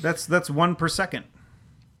myself. That's 1 per second.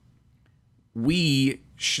 We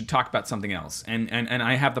should talk about something else, and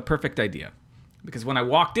I have the perfect idea, because when I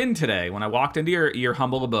walked into your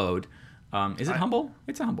humble abode, is it humble?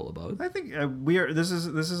 It's a humble abode. I think we are. This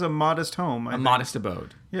is a modest home. I think. Modest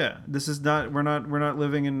abode. Yeah, this is not. We're not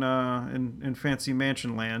living in fancy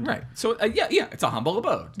mansion land. Right. So yeah, it's a humble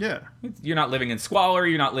abode. Yeah. You're not living in squalor.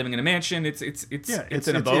 You're not living in a mansion. It's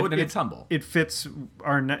an abode, and it's humble. It fits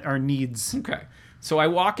our needs. Okay. So I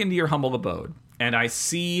walk into your humble abode, and I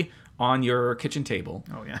see on your kitchen table.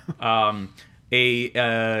 Oh yeah.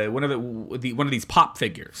 One of these pop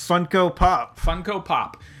figures. Funko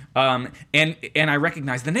Pop. And I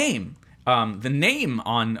recognize the name. The name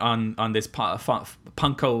on this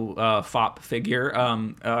Funko Fop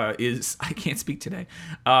figure is, I can't speak today,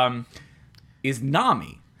 is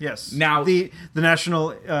NAMI. Yes. Now the National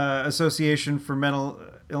Association for Mental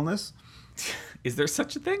Illness. Is there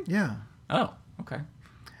such a thing? Yeah. Oh, okay.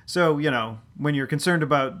 So, when you're concerned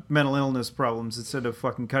about mental illness problems, instead of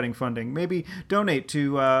fucking cutting funding, maybe donate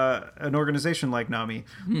to an organization like NAMI.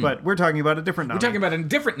 But we're talking about a different NAMI. We're talking about a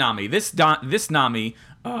different NAMI. This NAMI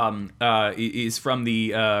is from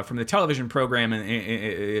the television program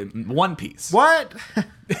in One Piece. What?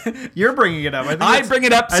 You're bringing it up. I bring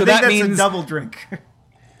it up, so that means a double drink.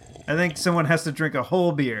 I think someone has to drink a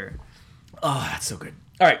whole beer. Oh, that's so good.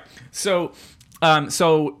 All right, so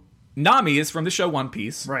NAMI is from the show One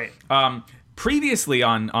Piece. Right. Previously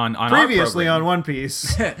on on One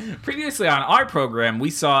Piece. Previously on our program, we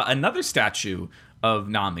saw another statue of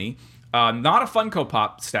NAMI, not a Funko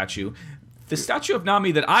Pop statue. The statue of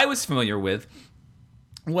NAMI that I was familiar with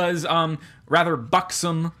was rather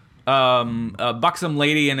buxom, a buxom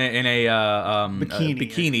lady in a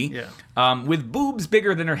bikini, yeah. With boobs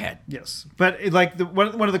bigger than her head. Yes, but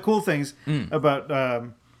one of the cool things about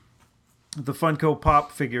the Funko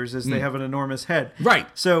Pop figures is they have an enormous head. Right.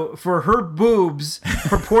 So for her boobs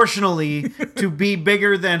proportionally to be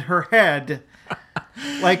bigger than her head,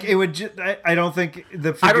 like it would. I don't think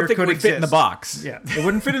the figure I don't think could it would exist. fit in the box. Yeah, it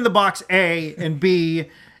wouldn't fit in the box. A and B,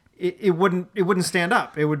 it wouldn't stand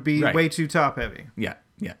up. It would be way too top heavy. Yeah.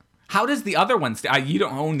 How does the other one stand? You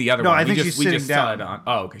don't own the other one. No, I think she's sitting down.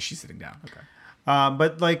 Oh, okay, she's sitting down. Okay.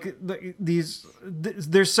 But like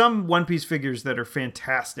there's some One Piece figures that are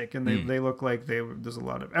fantastic, and they look like there's a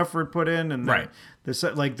lot of effort put in, and right.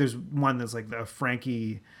 There's one that's like the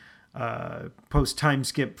Frankie post time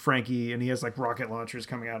skip Frankie, and he has like rocket launchers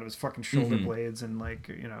coming out of his fucking shoulder blades, and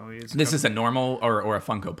this is a normal or a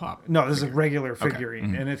Funko Pop? No, this is a regular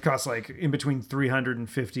figurine, and it costs like in between $350 and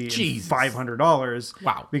 $500.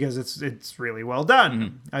 Wow, because it's really well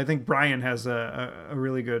done. I think Brian has a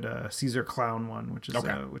really good Caesar Clown one, which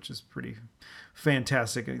is pretty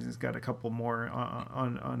fantastic. He's got a couple more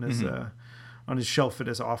on his shelf at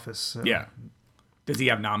his office. Yeah. Does he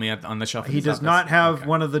have Nami on the shelf? He does not have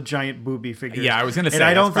one of the giant booby figures. Yeah, I was going to say. And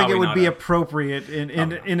I don't think it would be appropriate in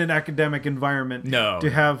an academic environment to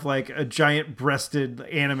have like a giant breasted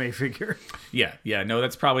anime figure. Yeah. No,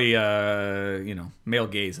 that's probably male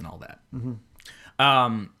gaze and all that.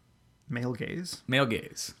 Male gaze? Male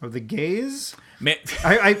gaze. Oh, the gaze?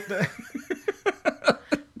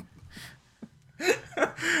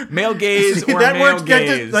 Male gaze or that male word,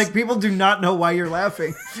 gaze. Like, people do not know why you're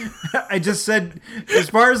laughing. I just said, as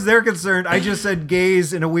far as they're concerned, I just said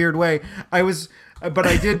gaze in a weird way. But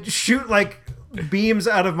I did shoot like beams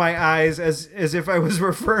out of my eyes as if I was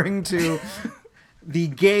referring to the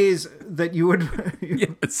gaze that you would.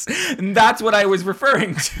 Yes, and that's what I was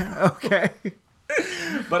referring to. Okay.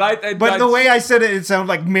 But the way I said it sounded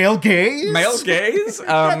like male gaze. Male gaze?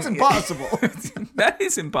 That's impossible. That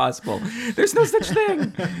is impossible. There's no such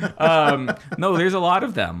thing. No, there's a lot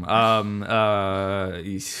of them.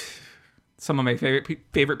 Some of my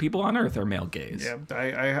favorite people on earth are male gays. Yeah,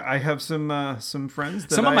 I have some friends.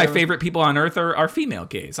 That Some of my favorite people on earth are female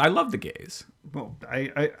gays. I love the gays. Well,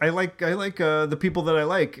 I like the people that I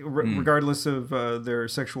like, regardless of their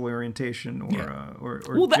sexual orientation or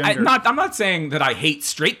Well, gender. I'm not saying that I hate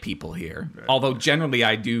straight people here. Right. Although generally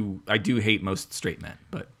I do hate most straight men,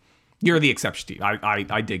 but you're the exception.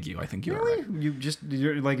 I dig you. I think you're really? Right.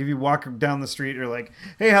 You're like, if you walk down the street, you're like,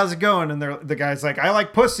 "Hey, how's it going?" And the guy's like, "I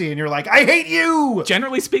like pussy," and you're like, "I hate you."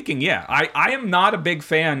 Generally speaking, yeah. I am not a big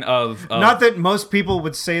fan of not that most people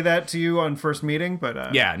would say that to you on first meeting,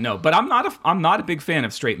 but yeah, no. But I'm not a big fan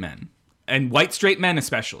of straight men, and white straight men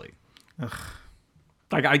especially. Ugh.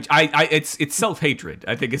 Like it's self-hatred.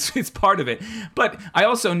 I think it's part of it. But I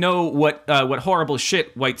also know what horrible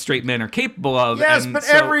shit white straight men are capable of. Yes, but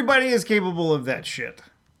everybody is capable of that shit.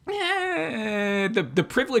 Yeah, the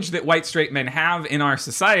privilege that white straight men have in our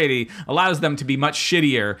society allows them to be much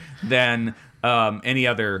shittier than any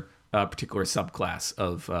other particular subclass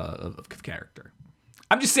of character.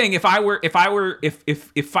 I'm just saying, if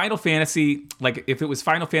Final Fantasy, like if it was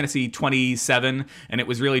Final Fantasy 27 and it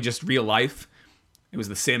was really just real life. It was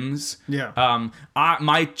The Sims. Yeah.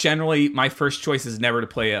 My first choice is never to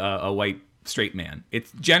play a white straight man.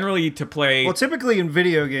 It's generally to play. Well, typically in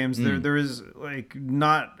video games, there is like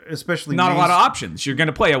not especially not a lot of options. You're going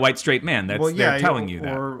to play a white straight man. They're telling you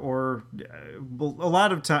that. Or a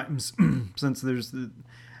lot of times, since there's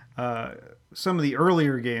some of the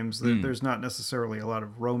earlier games, there's not necessarily a lot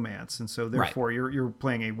of romance, and so therefore right. you're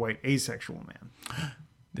playing a white asexual man.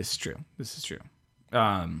 This is true.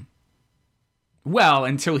 Well,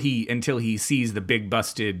 until he sees the big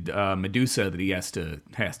busted Medusa that he has to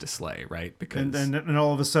slay, right? Because and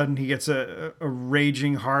all of a sudden he gets a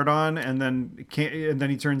raging hard on, and then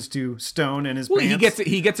he turns to stone in his pants.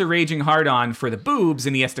 He gets a raging hard on for the boobs,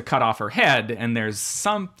 and he has to cut off her head. And there's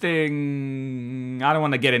something, I don't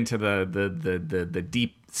want to get into the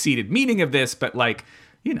deep seated meaning of this, but like,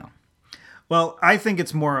 you know. Well, I think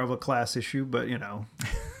it's more of a class issue, but you know.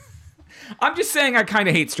 I'm just saying I kind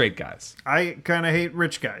of hate straight guys. I kind of hate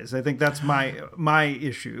rich guys. I think that's my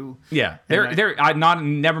issue. Yeah, I've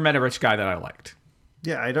never met a rich guy that I liked.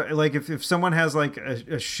 Yeah, I don't like if someone has like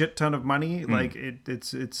a shit ton of money, like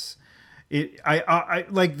I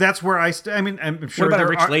like that's where I I'm sure. What about a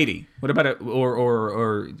rich lady? What about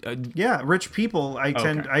yeah, rich people. I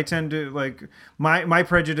tend to like my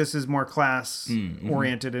prejudice is more class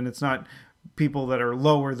oriented, and it's not people that are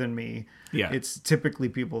lower than me. Yeah, it's typically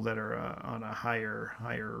people that are on a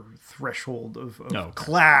higher threshold of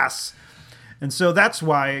class, and so that's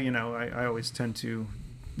why I always tend to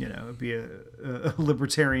be a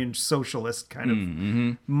libertarian socialist kind of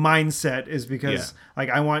mindset, is because like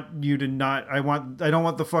I want you to not I don't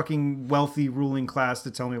want the fucking wealthy ruling class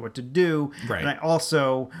to tell me what to do, right. And I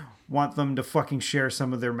also want them to fucking share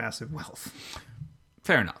some of their massive wealth.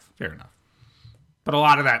 Fair enough. But a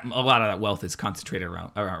lot of that wealth is concentrated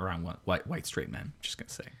around white straight men. Just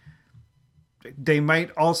gonna say. They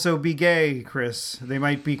might also be gay, Chris. They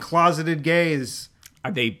might be closeted gays.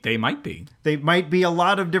 They might be. They might be a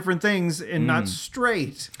lot of different things and not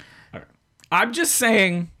straight. Right. I'm just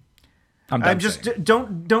saying.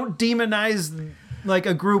 Don't demonize like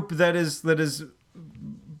a group that is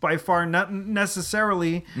by far not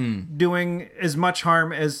necessarily doing as much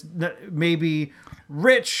harm as maybe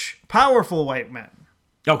rich, powerful white men.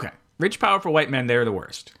 Okay. Rich, powerful white men, they're the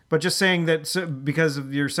worst. But just saying that because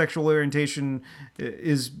of your sexual orientation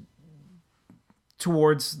is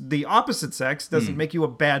towards the opposite sex doesn't make you a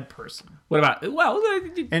bad person. What about,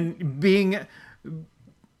 and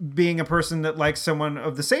being a person that likes someone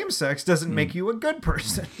of the same sex doesn't make you a good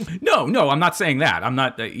person. No, I'm not saying that. I'm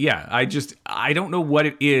not, I don't know what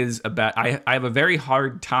it is about. I have a very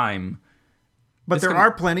hard time. But there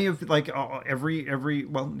are plenty of like every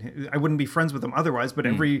well, I wouldn't be friends with them otherwise, but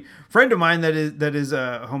every friend of mine that is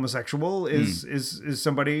homosexual is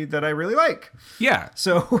somebody that I really like. Yeah.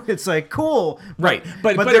 So it's like cool, right?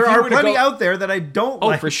 But there are plenty out there that I don't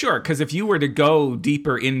like. Oh, for sure. Because if you were to go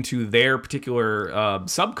deeper into their particular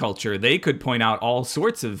subculture, they could point out all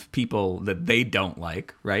sorts of people that they don't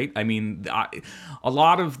like. Right? I mean, a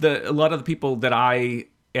lot of the people that I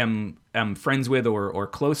am friends with or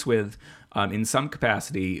close with. In some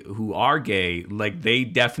capacity, who are gay, like they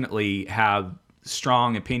definitely have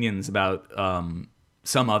strong opinions about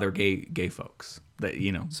some other gay folks. That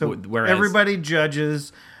So whereas everybody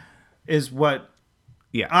judges is what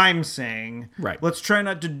I'm saying. Right. Let's try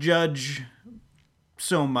not to judge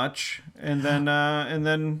so much, and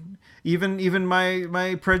then Even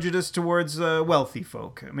my prejudice towards wealthy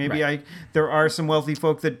folk. Maybe Right. there are some wealthy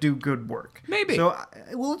folk that do good work. Maybe. So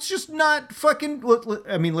well, let's just not fucking.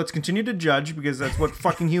 I mean, let's continue to judge because that's what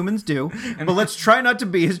fucking humans do. But let's try not to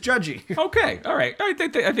be as judgy. Okay, all right. I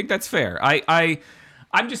think that's fair.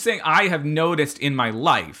 I'm just saying I have noticed in my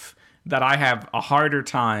life that I have a harder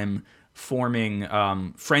time forming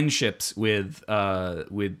friendships with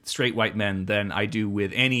straight white men than I do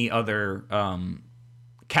with any other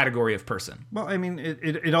category of person. Well, I mean,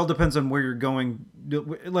 it all depends on where you're going.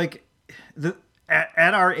 Like,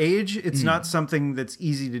 at our age, it's not something that's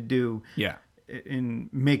easy to do. Yeah. In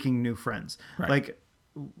making new friends, Right. like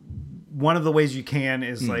one of the ways you can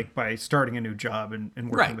is like by starting a new job and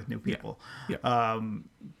working Right. with new people. Yeah.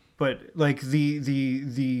 But like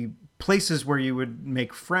the places where you would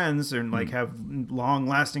make friends and like have long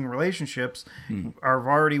lasting relationships we're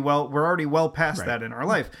already well past Right. that in our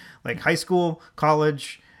life, like high school,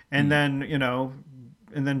 college, and then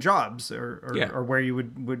and then jobs or Yeah. where you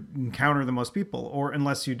would encounter the most people, or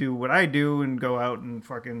unless you do what I do and go out and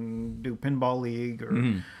fucking do pinball league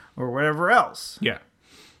or whatever else. Yeah.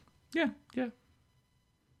 Yeah. Yeah.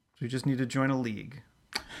 So you just need to join a league.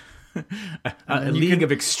 A league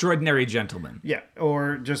of extraordinary gentlemen Yeah,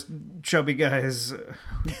 or just chubby guys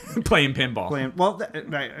playing pinball. playing. Well,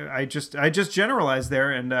 I just generalized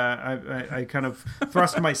there, and I kind of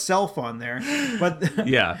thrust myself on there. But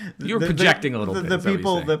Yeah. You were projecting a little bit. The is that what you're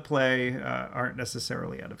people saying. that play aren't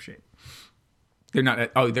necessarily out of shape. They're not.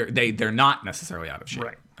 Oh, they're not necessarily out of shape.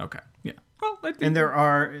 Right. Okay. Yeah. Well, I think, And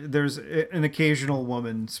there's an occasional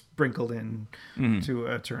woman sprinkled in to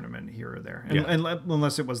a tournament here or there, Yeah. and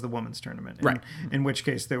unless it was the women's tournament, Right. In which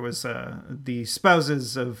case there was the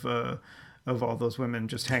spouses of all those women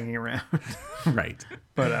just hanging around, right.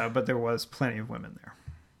 but there was plenty of women there.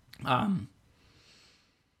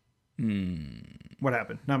 What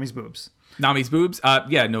happened? Nami's boobs. Nami's boobs.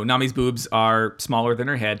 Nami's boobs are smaller than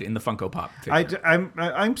her head in the Funko Pop figure.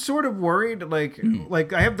 I'm sort of worried.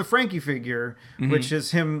 Like I have the Frankie figure, which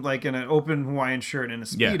is him like in an open Hawaiian shirt and a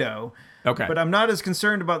speedo. Okay. But I'm not as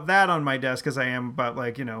concerned about that on my desk as I am about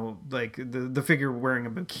like the figure wearing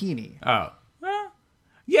a bikini. Oh.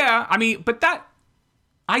 Yeah. I mean, but that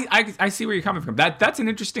I see where you're coming from. That's an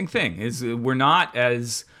interesting thing. Is we're not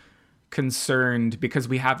as concerned because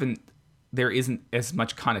there isn't as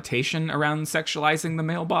much connotation around sexualizing the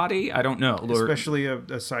male body. I don't know. Especially a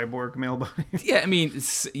cyborg male body. Yeah, I mean,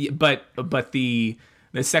 but the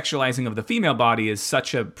sexualizing of the female body is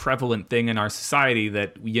such a prevalent thing in our society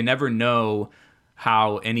that you never know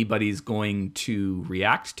how anybody's going to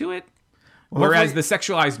react to it. Whereas the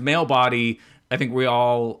sexualized male body, I think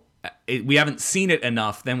we haven't seen it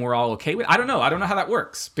enough, then we're all okay with it. I don't know how that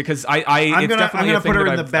works because I'm gonna put her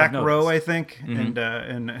in the back row, I think,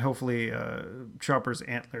 and hopefully Chopper's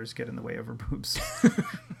antlers get in the way of her boobs.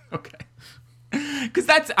 Okay. Because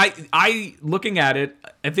that's I looking at it,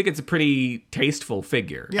 I think it's a pretty tasteful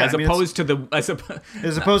figure, Yeah, as I mean, opposed to the As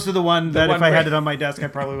opposed to the one that one if I where- had it on my desk, I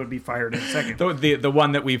probably would be fired in a second. the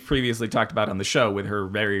one that we've previously talked about on the show with her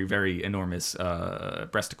very very enormous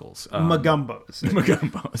breasticles, Magumbos.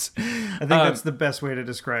 Magumbos. I think that's the best way to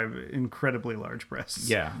describe incredibly large breasts.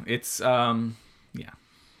 Yeah, it's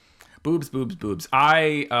boobs.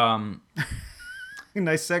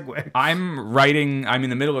 Nice segue. I'm in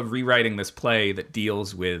the middle of rewriting this play that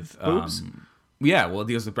deals with Boobs? it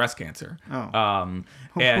deals with breast cancer. Oh.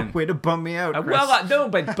 And Way to bum me out, Chris. no,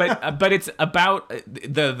 but it's about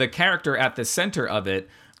the character at the center of it,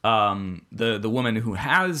 the woman who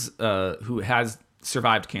has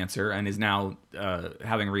survived cancer and is now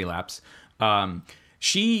having a relapse.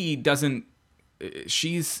 She's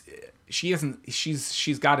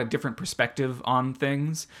got a different perspective on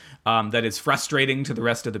things that is frustrating to the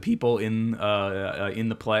rest of the people in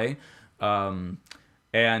the play.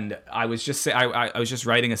 And I was just I was just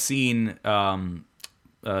writing a scene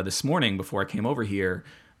this morning before I came over here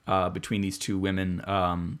between these two women,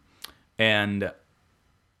 and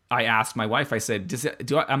I asked my wife. I said,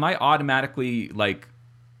 am I automatically like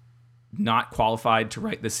not qualified to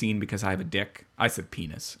write the scene because I have a dick? I said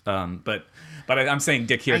penis, but I'm saying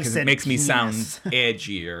dick here because it makes me sound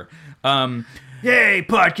edgier. Yay,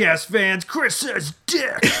 podcast fans! Chris says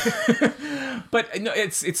dick. But no,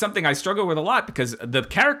 it's something I struggle with a lot because the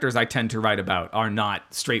characters I tend to write about are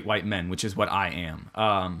not straight white men, which is what I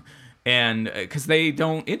am, and because they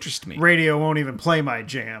don't interest me. Radio won't even play my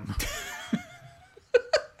jam.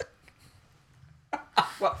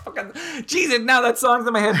 Well, fucking Jesus! Now that song's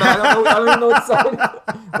in my head, but I don't even know what song.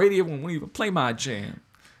 Radio won't even play my jam.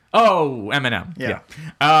 Oh, Eminem. Yeah.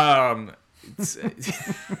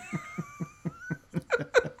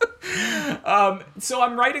 So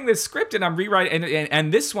I'm writing this script and I'm rewriting,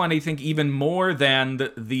 and this one I think even more than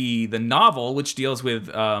the novel, which deals with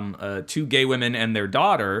two gay women and their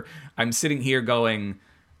daughter. I'm sitting here going,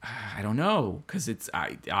 I don't know, because it's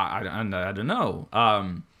I don't know.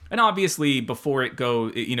 And obviously, before it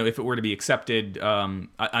if it were to be accepted,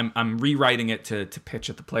 I'm rewriting it to pitch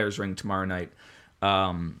at the Players Ring tomorrow night,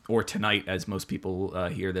 or tonight, as most people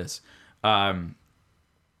hear this.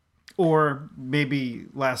 Or maybe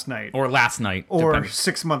last night. Or last night. Or depending.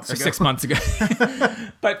 6 months ago. Or 6 months ago.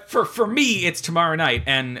 But for me, it's tomorrow night.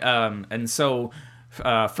 And so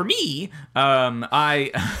for me,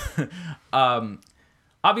 I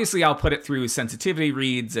obviously I'll put it through sensitivity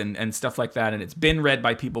reads and stuff like that. And it's been read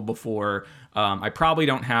by people before. I probably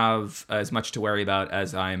don't have as much to worry about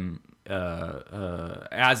as I'm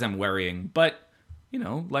worrying. But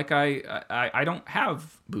like I don't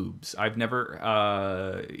have boobs. I've never,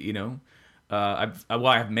 I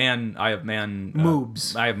have man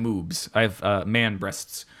moobs. I have moobs. I have man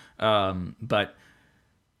breasts. But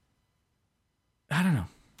I don't know.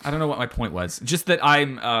 I don't know what my point was. Just that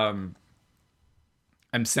I'm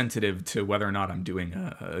sensitive to whether or not I'm doing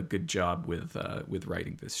a good job with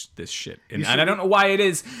writing this shit. And I don't know why it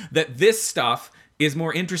is that this stuff is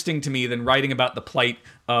more interesting to me than writing about the plight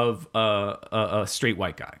of a straight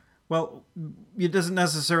white guy. Well, it doesn't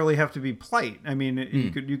necessarily have to be plight. I mean,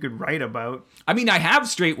 you could write about. I mean, I have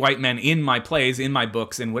straight white men in my plays, in my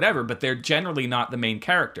books, and whatever, but they're generally not the main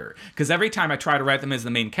character. Because every time I try to write them as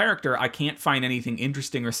the main character, I can't find anything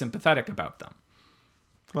interesting or sympathetic about them.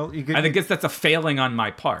 Well, I guess that's a failing on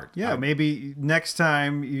my part. Yeah, maybe next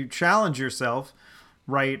time you challenge yourself.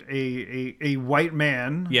 Write a white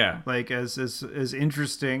man, like as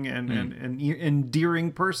interesting and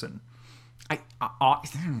endearing person.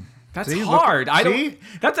 That's hard.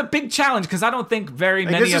 That's a big challenge because I don't think very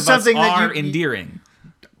many of us are endearing.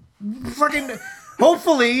 Fucking.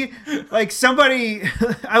 Hopefully, like somebody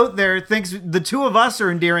out there thinks the two of us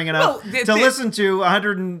are endearing enough to listen to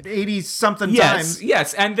 180 something times.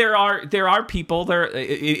 Yes, and there are people there.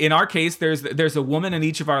 In our case, there's a woman in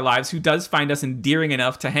each of our lives who does find us endearing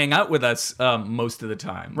enough to hang out with us most of the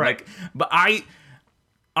time. Right. But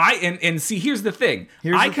see, here's the thing.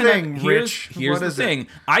 Here's the thing.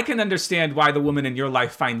 I can understand why the woman in your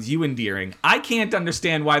life finds you endearing. I can't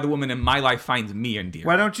understand why the woman in my life finds me endearing.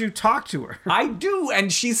 Why don't you talk to her? I do,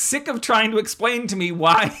 and she's sick of trying to explain to me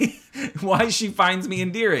why she finds me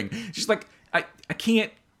endearing. She's like, I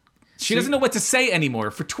can't. She doesn't know what to say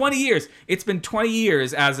anymore. For 20 years, it's been 20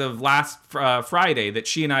 years as of last Friday that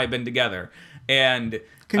she and I have been together. And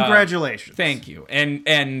congratulations. Thank you. And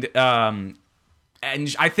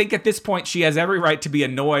I think at this point, she has every right to be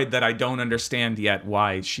annoyed that I don't understand yet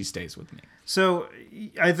why she stays with me. So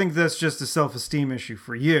I think that's just a self-esteem issue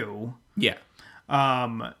for you. Yeah.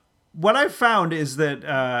 What I've found is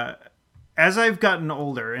that as I've gotten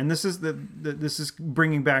older, and this is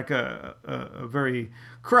bringing back a very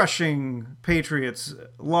crushing Patriots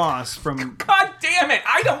loss from. God damn it!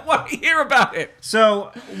 I don't want to hear about it.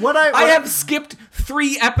 So I have skipped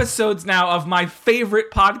 3 episodes now of my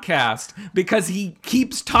favorite podcast because he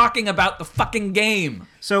keeps talking about the fucking game.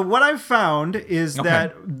 So what I've found is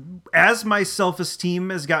that as my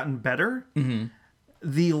self-esteem has gotten better,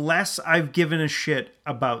 the less I've given a shit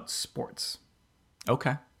about sports.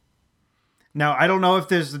 Okay. Now, I don't know if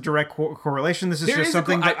there's a direct correlation. This is just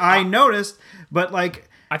something that I noticed, but like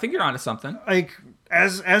I think you're onto something. Like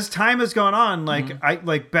as time has gone on,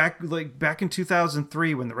 like back in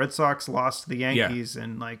 2003 when the Red Sox lost to the Yankees,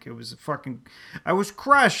 and like it was I was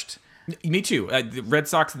crushed. Me too. The Red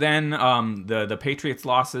Sox then, the Patriots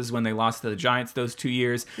losses when they lost to the Giants those 2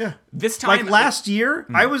 years. Yeah. This time, like last year,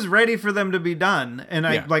 I was ready for them to be done, and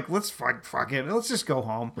let's fuck it, let's just go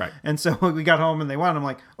home. Right. And so we got home and they won. I'm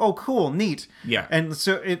like, oh, cool, neat. Yeah. And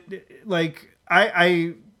so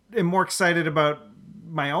I am more excited about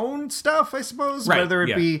my own stuff, I suppose, whether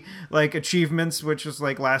it be like achievements, which is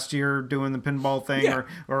like last year doing the pinball thing,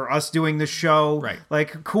 or us doing the show,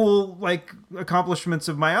 like cool like accomplishments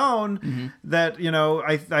of my own that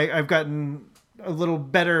I've gotten a little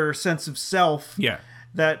better sense of self. Yeah,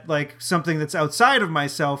 that like something that's outside of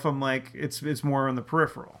myself, I'm like it's more on the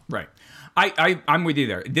peripheral. Right. I'm with you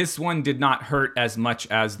there. This one did not hurt as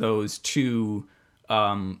much as those two.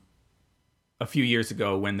 A few years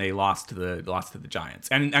ago when they lost to the Giants,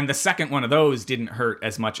 and the second one of those didn't hurt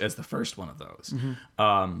as much as the first one of those,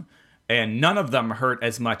 and none of them hurt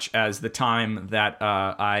as much as the time that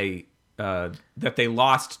that they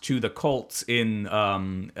lost to the Colts in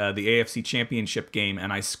the AFC Championship game,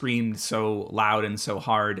 and I screamed so loud and so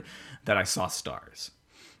hard that I saw stars.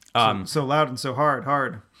 So loud and so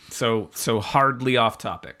hard. So hardly off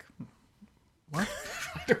topic. What?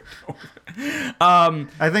 Um,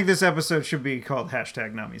 I think this episode should be called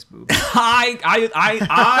hashtag Nami's boobs.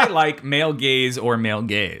 I like male gaze or male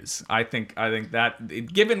gaze. I think that,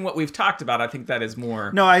 given what we've talked about, I think that is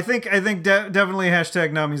more. No, I think definitely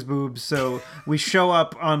hashtag Nami's boobs. So we show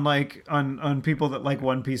up on on people that like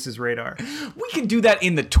One Piece's radar. We can do that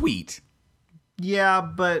in the tweet. Yeah,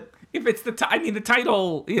 but If it's the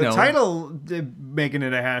title, the title making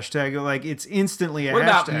it a hashtag, like it's instantly a What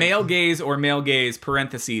hashtag. about male gaze or male gaze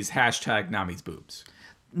parentheses hashtag Nami's boobs?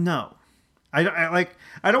 No. I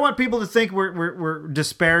don't want people to think we're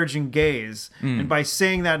disparaging gays, and by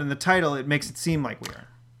saying that in the title, it makes it seem like we are.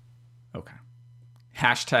 Okay.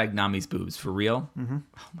 Hashtag Nami's boobs for real. Mm-hmm.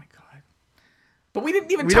 Oh my god. But we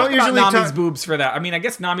didn't even talk about Nami's boobs for that. I mean, I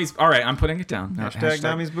guess Nami's. All right, I'm putting it down. Hashtag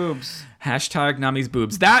Nami's boobs. Hashtag Nami's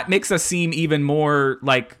boobs. That makes us seem even more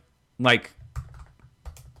like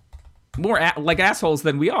assholes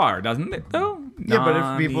than we are, doesn't it? Though. Yeah,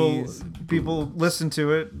 but if people listen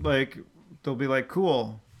to it, like they'll be like,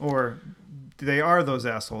 cool, or they are those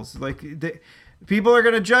assholes. Like people are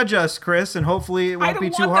gonna judge us, Chris, and hopefully it won't be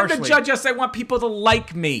too harshly. I don't want them to judge us. I want people to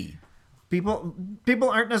like me. People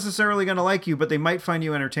aren't necessarily gonna like you, but they might find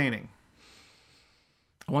you entertaining.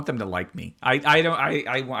 I want them to like me. I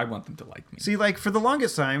want them to like me. See, like for the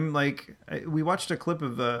longest time, like we watched a clip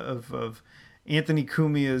of Anthony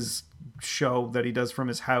Cumia's show that he does from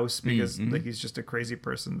his house because like he's just a crazy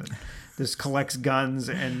person that just collects guns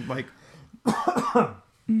and like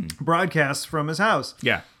broadcasts from his house.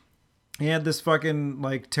 Yeah. He had this fucking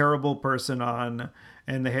like terrible person on,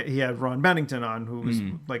 and he had Ron Bennington on, who was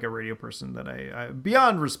like a radio person that I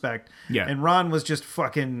beyond respect. Yeah. And Ron was just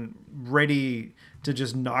fucking ready to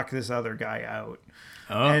just knock this other guy out.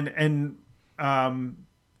 Oh.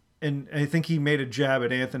 And I think he made a jab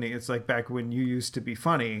at Anthony. It's like back when you used to be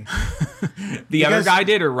funny. Other guy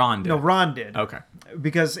did or Ron did? No, Ron did. Okay.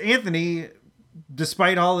 Because Anthony,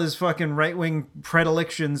 despite all his fucking right-wing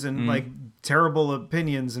predilections and like terrible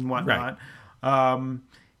opinions and whatnot,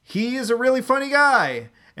 he is a really funny guy.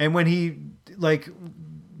 And when he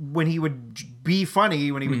would be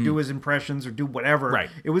funny, when he would do his impressions or do whatever,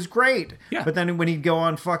 right, it was great. Yeah. But then when he'd go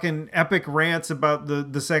on fucking epic rants about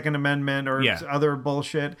the Second Amendment or other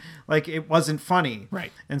bullshit, like it wasn't funny.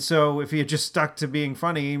 Right. And so if he had just stuck to being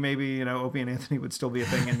funny, maybe, Opie and Anthony would still be a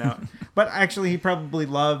thing. And now, but actually he probably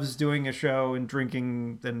loves doing a show and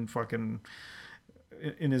drinking and fucking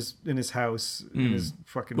in his house, in his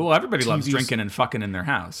fucking. Well, everybody loves drinking and fucking in their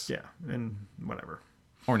house. Yeah. And whatever.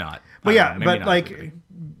 Or not. But yeah, but like, everybody.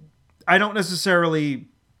 I don't necessarily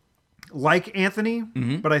like Anthony,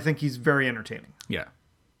 but I think he's very entertaining. Yeah.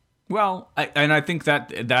 Well, I think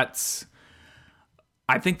that's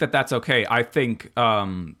okay. I think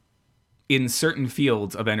in certain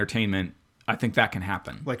fields of entertainment, I think that can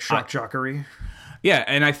happen. Like shock jockery. Yeah,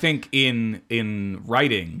 and I think in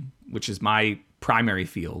writing, which is my primary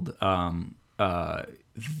field,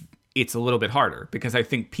 it's a little bit harder because I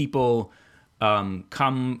think people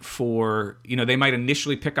come for, they might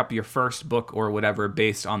initially pick up your first book or whatever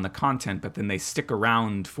based on the content, but then they stick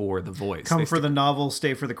around for the voice. Come for the novel,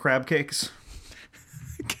 stay for the crab cakes.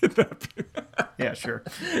 Yeah, sure.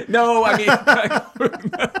 No, I mean,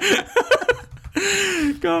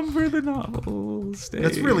 come for the novel, stay.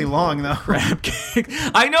 That's really long, though. Crab cake.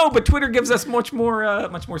 I know, but Twitter gives us much more. I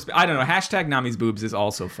don't know. Hashtag Nami's boobs is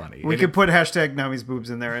also funny. We could put hashtag Nami's boobs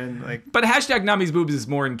in there and like. But hashtag Nami's boobs is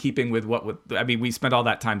more in keeping with we spent all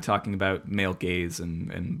that time talking about male gaze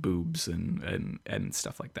and boobs and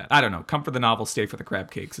stuff like that. I don't know. Come for the novel, stay for the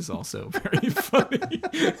crab cakes is also very funny.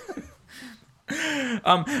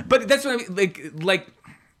 But that's what I mean. Like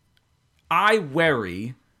I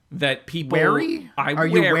worry that people. Wary? Are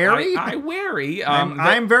you wary? I worry.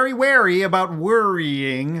 I'm very wary about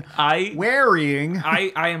worrying. Worrying.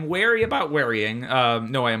 I am wary about worrying.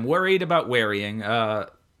 No, I am worried about worrying.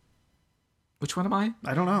 Which one am I?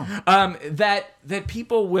 I don't know. That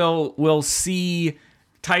people will see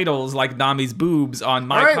titles like Nami's boobs on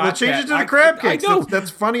my podcast. All right, we'll change it to the crab cakes.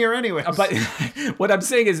 That's funnier anyway. But what I'm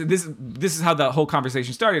saying is this is how the whole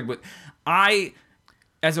conversation started. I,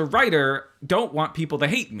 as a writer, don't want people to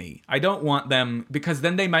hate me. I don't want them, because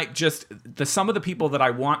then they might some of the people that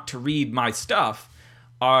I want to read my stuff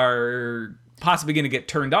are possibly going to get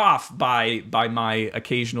turned off by my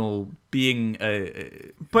occasional being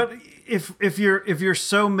But if you're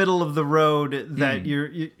so middle of the road that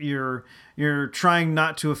you're trying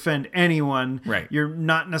not to offend anyone, right, you're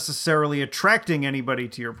not necessarily attracting anybody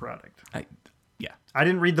to your product. I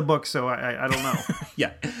didn't read the book, so I don't know.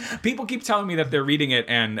 Yeah, people keep telling me that they're reading it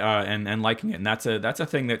and liking it, and that's a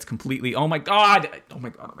thing that's completely. Oh my god!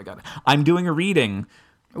 I'm doing a reading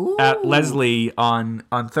at Leslie on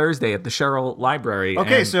Thursday at the Sherrill Library.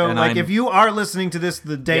 Okay, and if you are listening to this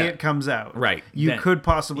the day Yeah. it comes out, Right. you Then could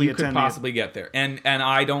possibly you could attend. possibly get there, and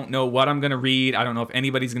I don't know what I'm going to read. I don't know if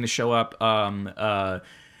anybody's going to show up.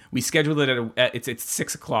 We scheduled it it's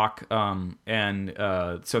 6:00, and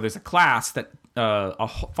so there's a class that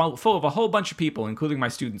full of a whole bunch of people, including my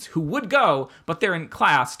students, who would go, but they're in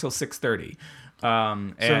class till 6:30.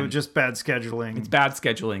 So just bad scheduling. It's bad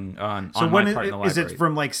scheduling on So my when part in the is library. it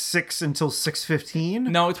from like 6 until 6:15?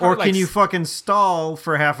 No, it's or probably can like you fucking stall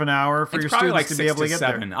for half an hour for It's your probably students like to be able to 6 get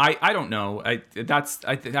to 7. there? I don't know. I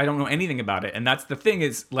don't know anything about it, and that's the thing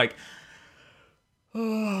is like.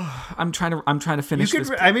 I'm trying to You finish could.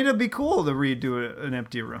 this. I mean, it'd be cool to redo an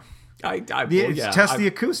empty room. Test the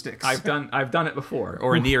acoustics. I've done it before,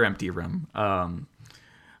 or a near empty room.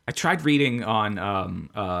 I tried reading on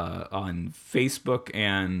Facebook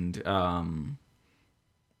and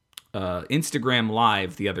Instagram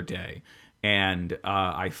Live the other day, and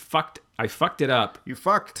I fucked it up. You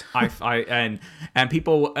fucked. and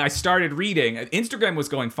people, I started reading. Instagram was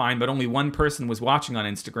going fine, but only one person was watching on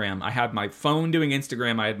Instagram. I had my phone doing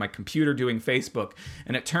Instagram, I had my computer doing Facebook,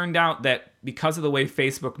 and it turned out that because of the way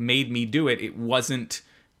Facebook made me do it, it wasn't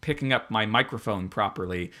picking up my microphone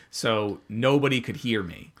properly, so nobody could hear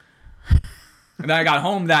me. And then I got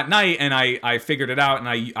home that night and I figured it out, and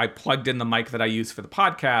I plugged in the mic that I use for the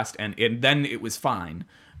podcast, and then it was fine.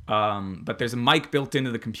 But there's a mic built into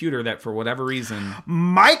the computer that for whatever reason,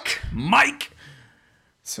 Mike.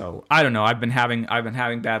 So I don't know. I've been having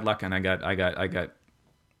bad luck, and I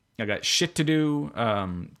got shit to do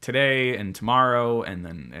today and tomorrow, and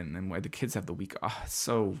then where the kids have the week off.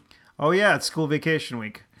 So Oh yeah, it's school vacation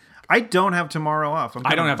week. I don't have tomorrow off.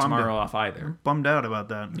 I don't have tomorrow off either. Bummed out about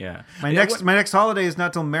that. Yeah. My next holiday is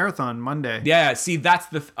not till Marathon Monday. Yeah, see, that's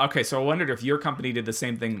okay. So I wondered if your company did the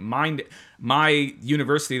same thing. My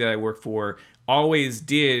university that I work for always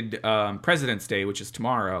did President's Day, which is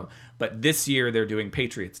tomorrow, but this year they're doing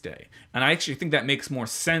Patriots Day, and I actually think that makes more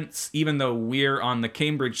sense, even though we're on the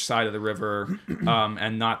Cambridge side of the river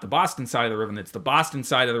and not the Boston side of the river, and it's the Boston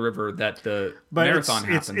side of the river that the marathon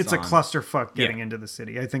happens it's on. a clusterfuck getting Yeah. into the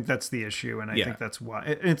city. I think that's the issue, and I Yeah. think that's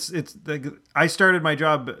why I started my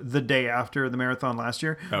job the day after the marathon last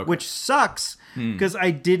year, Okay. which sucks because I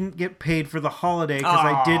didn't get paid for the holiday because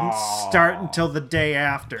I didn't start until the day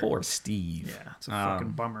after. Poor Steve. Yeah, it's a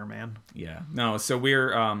fucking bummer, man. Yeah. No, so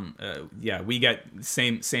we're we get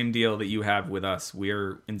same deal that you have with us.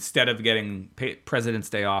 We're, instead of getting President's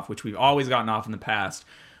Day off, which we've always gotten off in the past,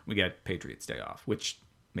 we get Patriots Day off, which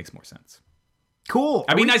makes more sense. Cool.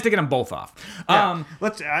 It'd be nice to get them both off. Yeah.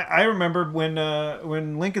 I remember when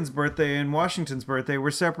Lincoln's birthday and Washington's birthday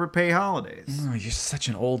were separate pay holidays. Oh, you're such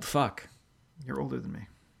an old fuck. You're older than me.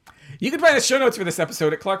 You can find the show notes for this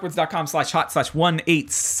episode at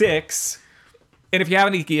clarkwoods.com/hot/186. And if you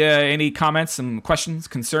have any comments, some questions,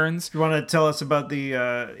 concerns, You want to tell us about the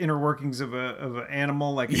inner workings of an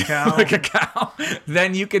animal like a cow? like a cow,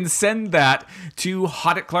 then you can send that to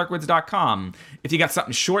hot@clarkwoods.com. If you got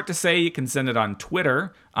something short to say, you can send it on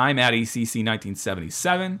Twitter. I'm at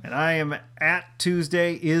ECC1977. And I am at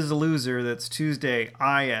Tuesday is loser. That's Tuesday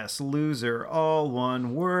IS loser, all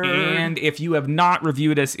one word. And if you have not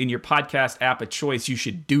reviewed us in your podcast app of choice, you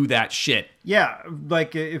should do that shit. Yeah,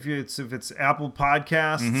 like if it's Apple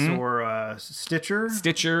Podcasts or Stitcher.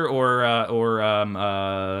 Stitcher or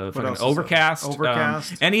fucking else is Overcast. there?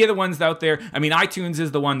 Overcast. Any of the ones out there. I mean, iTunes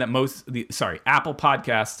is the one that Apple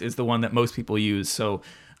Podcast is the one that most people use. So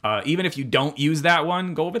even if you don't use that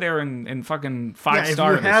one, go over there and fucking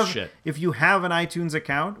 5-star this shit. If you have an iTunes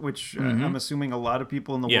account, which I'm assuming a lot of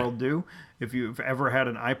people in the world do, if you've ever had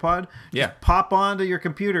an iPod, just pop onto your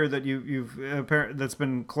computer that you've that's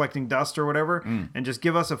been collecting dust or whatever, and just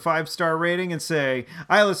give us a 5-star rating and say,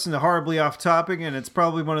 I listen to Horribly Off Topic, and it's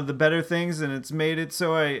probably one of the better things, and it's made it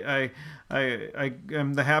so I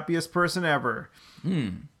am the happiest person ever.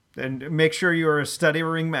 And make sure you're a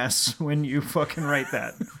stuttering mess when you fucking write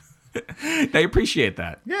that. They appreciate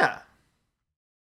that. Yeah.